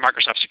or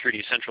Microsoft Security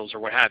Essentials or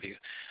what have you.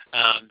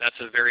 That's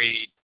a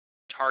very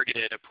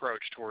targeted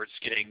approach towards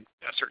getting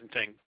a certain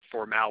thing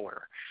for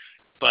malware.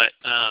 But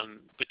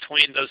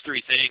between those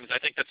three things, I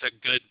think that's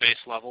a good base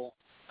level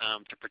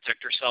to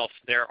protect yourself.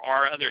 There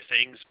are other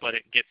things, but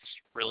it gets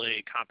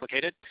really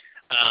complicated.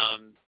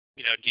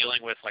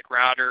 Dealing with like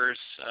routers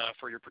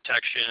for your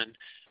protection.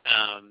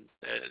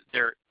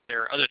 There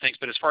are other things,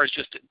 but as far as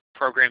just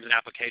programs and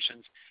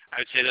applications, I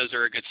would say those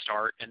are a good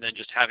start. And then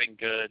just having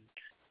good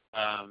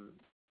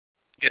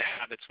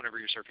habits whenever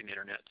you're surfing the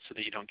internet, so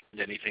that you don't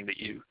get anything that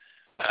you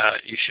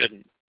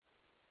shouldn't.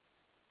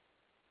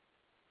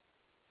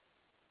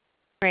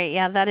 Great.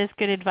 Yeah, that is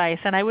good advice.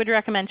 And I would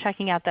recommend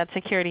checking out that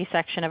security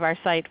section of our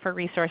site for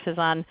resources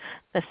on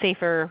the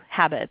safer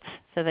habits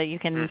so that you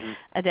can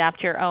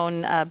adapt your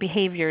own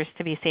behaviors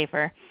to be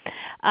safer.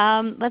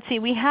 Let's see.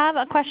 We have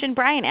a question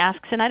Brian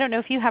asks, and I don't know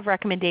if you have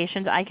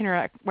recommendations. I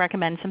can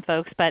recommend some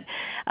folks, but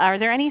are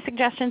there any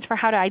suggestions for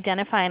how to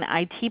identify an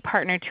IT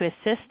partner to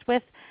assist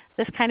with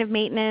this kind of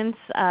maintenance?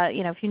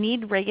 If you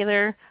need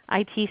regular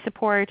IT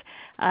support,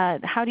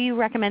 how do you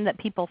recommend that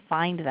people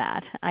find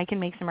that? I can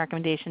make some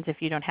recommendations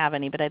if you don't have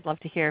any, but I'd love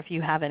to hear if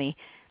you have any.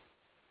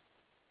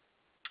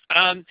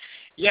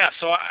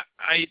 So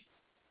I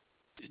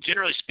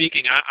generally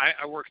speaking,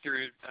 I work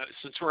through,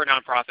 since we're a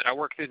nonprofit, I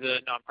work through the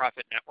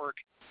nonprofit network.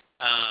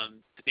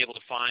 to be able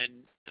to find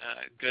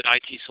good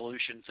IT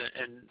solutions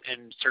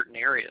in certain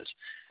areas.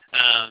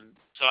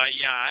 So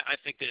I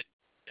think that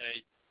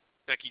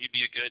Becky, you'd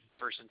be a good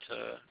person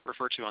to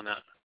refer to on that.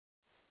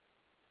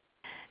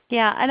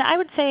 Yeah, and I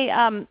would say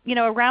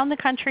around the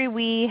country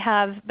we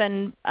have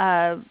been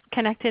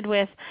connected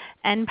with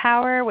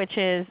NPower, which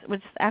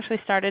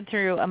actually started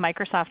through a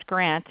Microsoft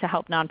grant to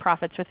help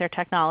nonprofits with their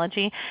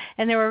technology.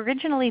 And there were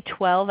originally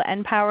 12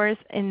 NPowers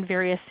in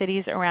various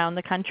cities around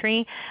the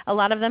country. A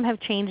lot of them have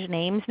changed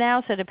names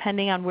now, so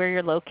depending on where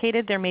you're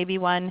located, there may be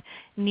one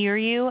near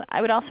you.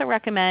 I would also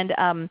recommend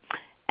N10,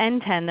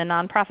 the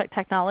Nonprofit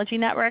Technology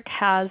Network,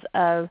 has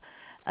a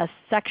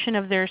section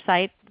of their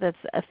site that's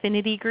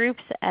affinity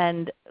groups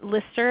and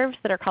listservs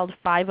that are called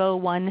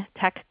 501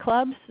 Tech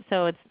Clubs.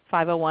 So it's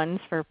 501s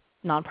for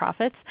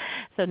nonprofits,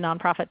 so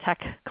nonprofit tech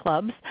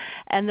clubs.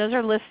 And those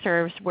are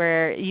listservs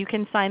where you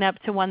can sign up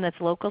to one that's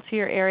local to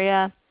your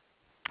area.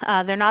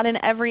 They're not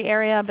in every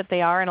area, but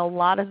they are in a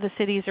lot of the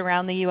cities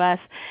around the U.S.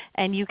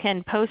 And you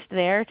can post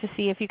there to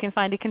see if you can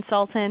find a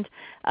consultant.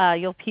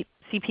 You'll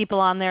see people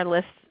on their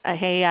list,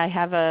 hey, I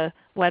have a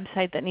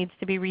website that needs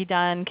to be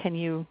redone. Can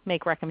you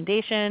make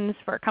recommendations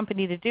for a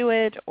company to do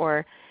it?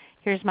 Or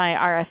here's my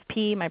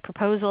RFP, my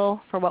proposal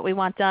for what we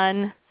want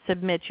done.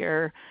 Submit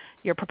your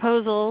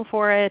proposal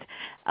for it.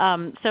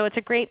 So it's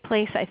a great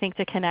place, I think,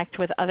 to connect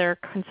with other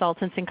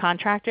consultants and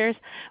contractors.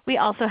 We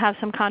also have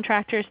some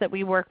contractors that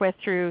we work with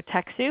through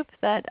TechSoup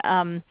that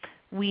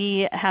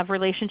we have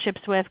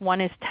relationships with.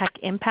 One is Tech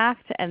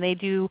Impact, and they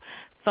do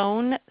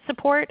phone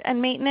support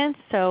and maintenance.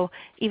 So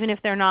even if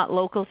they're not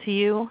local to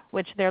you,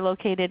 which they're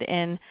located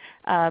in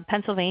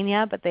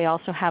Pennsylvania, but they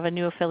also have a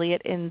new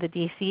affiliate in the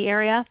DC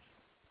area,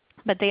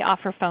 but they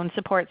offer phone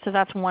support. So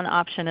that's one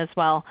option as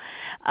well.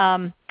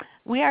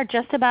 We are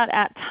just about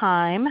at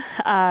time,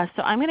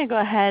 so I'm going to go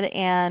ahead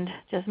and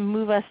just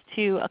move us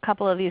to a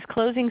couple of these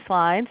closing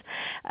slides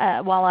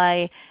while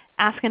I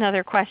ask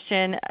another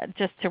question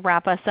just to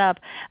wrap us up.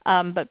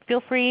 But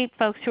feel free,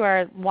 folks who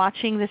are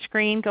watching the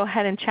screen, go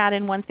ahead and chat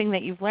in one thing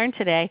that you've learned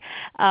today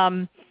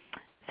so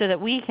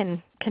that we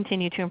can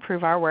continue to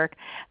improve our work.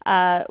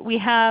 We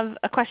have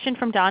a question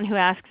from Don who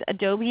asks,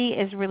 Adobe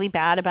is really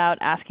bad about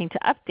asking to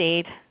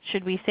update.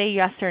 Should we say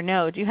yes or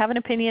no? Do you have an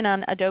opinion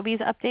on Adobe's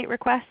update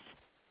requests?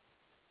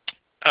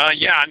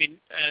 Yeah, I mean,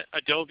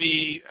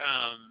 Adobe,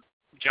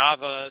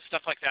 Java,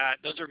 stuff like that,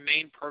 those are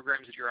main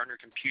programs that you're on your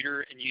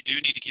computer, and you do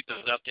need to keep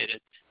those updated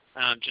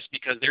just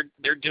because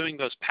they're doing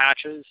those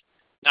patches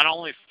not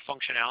only for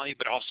functionality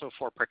but also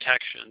for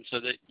protection so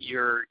that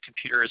your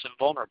computer isn't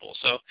vulnerable.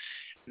 So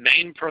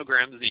main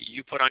programs that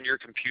you put on your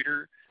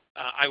computer,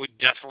 I would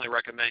definitely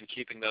recommend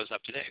keeping those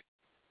up to date.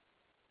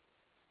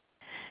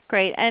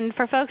 Great. And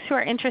for folks who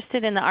are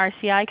interested in the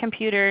RCI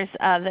computers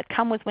that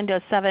come with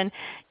Windows 7,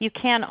 you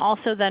can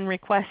also then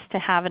request to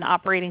have an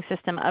operating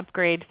system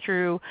upgrade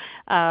through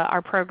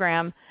our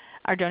program,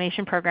 our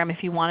donation program,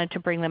 if you wanted to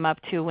bring them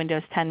up to a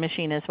Windows 10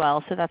 machine as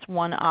well. So that's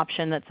one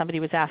option that somebody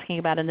was asking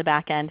about in the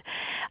back end.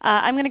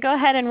 I'm going to go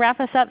ahead and wrap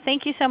us up.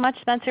 Thank you so much,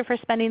 Spencer, for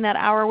spending that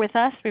hour with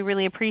us. We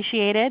really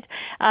appreciate it.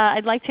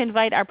 I'd like to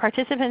invite our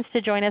participants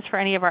to join us for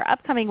any of our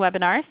upcoming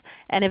webinars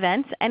and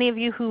events. Any of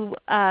you who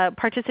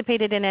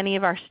participated in any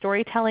of our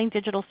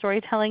digital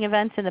storytelling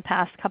events in the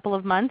past couple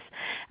of months,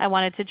 I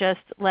wanted to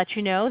just let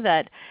you know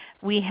that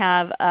we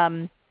have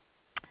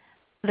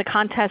the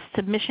contest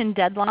submission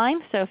deadline.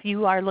 So if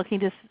you are looking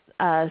to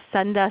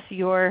send us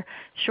your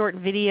short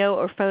video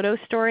or photo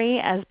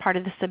story as part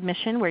of the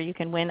submission where you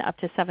can win up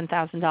to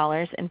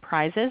 $7,000 in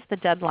prizes. The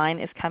deadline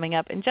is coming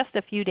up in just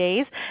a few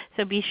days,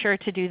 so be sure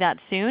to do that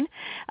soon.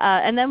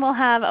 And then we'll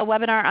have a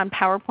webinar on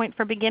PowerPoint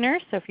for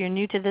beginners. So if you're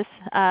new to this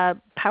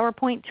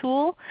PowerPoint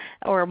tool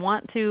or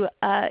want to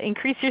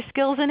increase your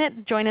skills in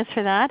it, join us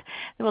for that.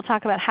 And we'll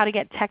talk about how to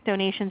get tech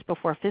donations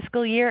before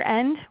fiscal year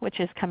end, which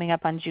is coming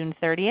up on June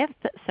 30th.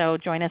 So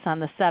join us on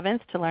the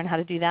 7th to learn how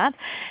to do that.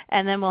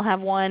 And then we'll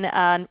have one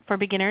for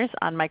beginners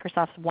on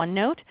Microsoft's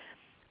OneNote.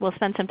 We'll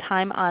spend some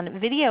time on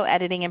video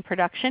editing and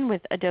production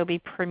with Adobe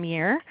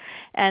Premiere.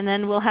 And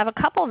then we'll have a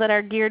couple that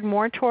are geared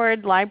more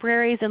toward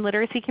libraries and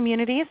literacy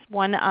communities,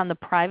 one on the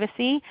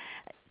privacy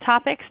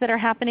topics that are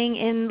happening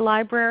in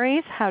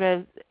libraries, how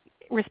to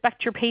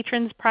respect your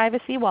patrons'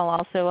 privacy while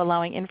also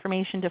allowing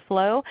information to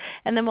flow.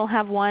 And then we'll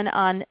have one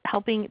on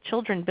helping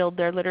children build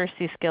their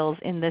literacy skills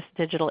in this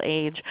digital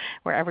age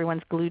where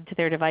everyone's glued to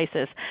their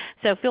devices.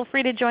 So feel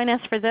free to join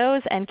us for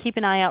those and keep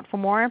an eye out for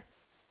more.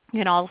 You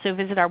can also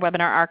visit our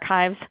webinar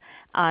archives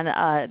on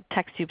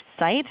TechSoup's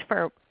site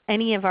for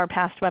any of our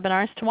past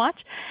webinars to watch.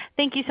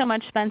 Thank you so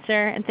much,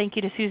 Spencer, and thank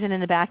you to Susan in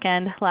the back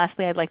end.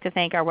 Lastly, I'd like to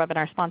thank our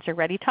webinar sponsor,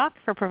 ReadyTalk,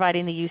 for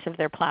providing the use of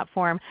their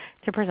platform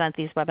to present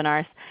these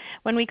webinars.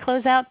 When we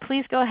close out,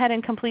 please go ahead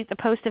and complete the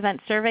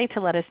post-event survey to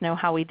let us know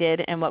how we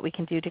did and what we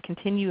can do to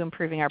continue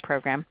improving our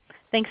program.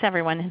 Thanks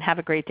everyone, and have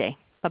a great day.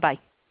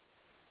 Bye-bye.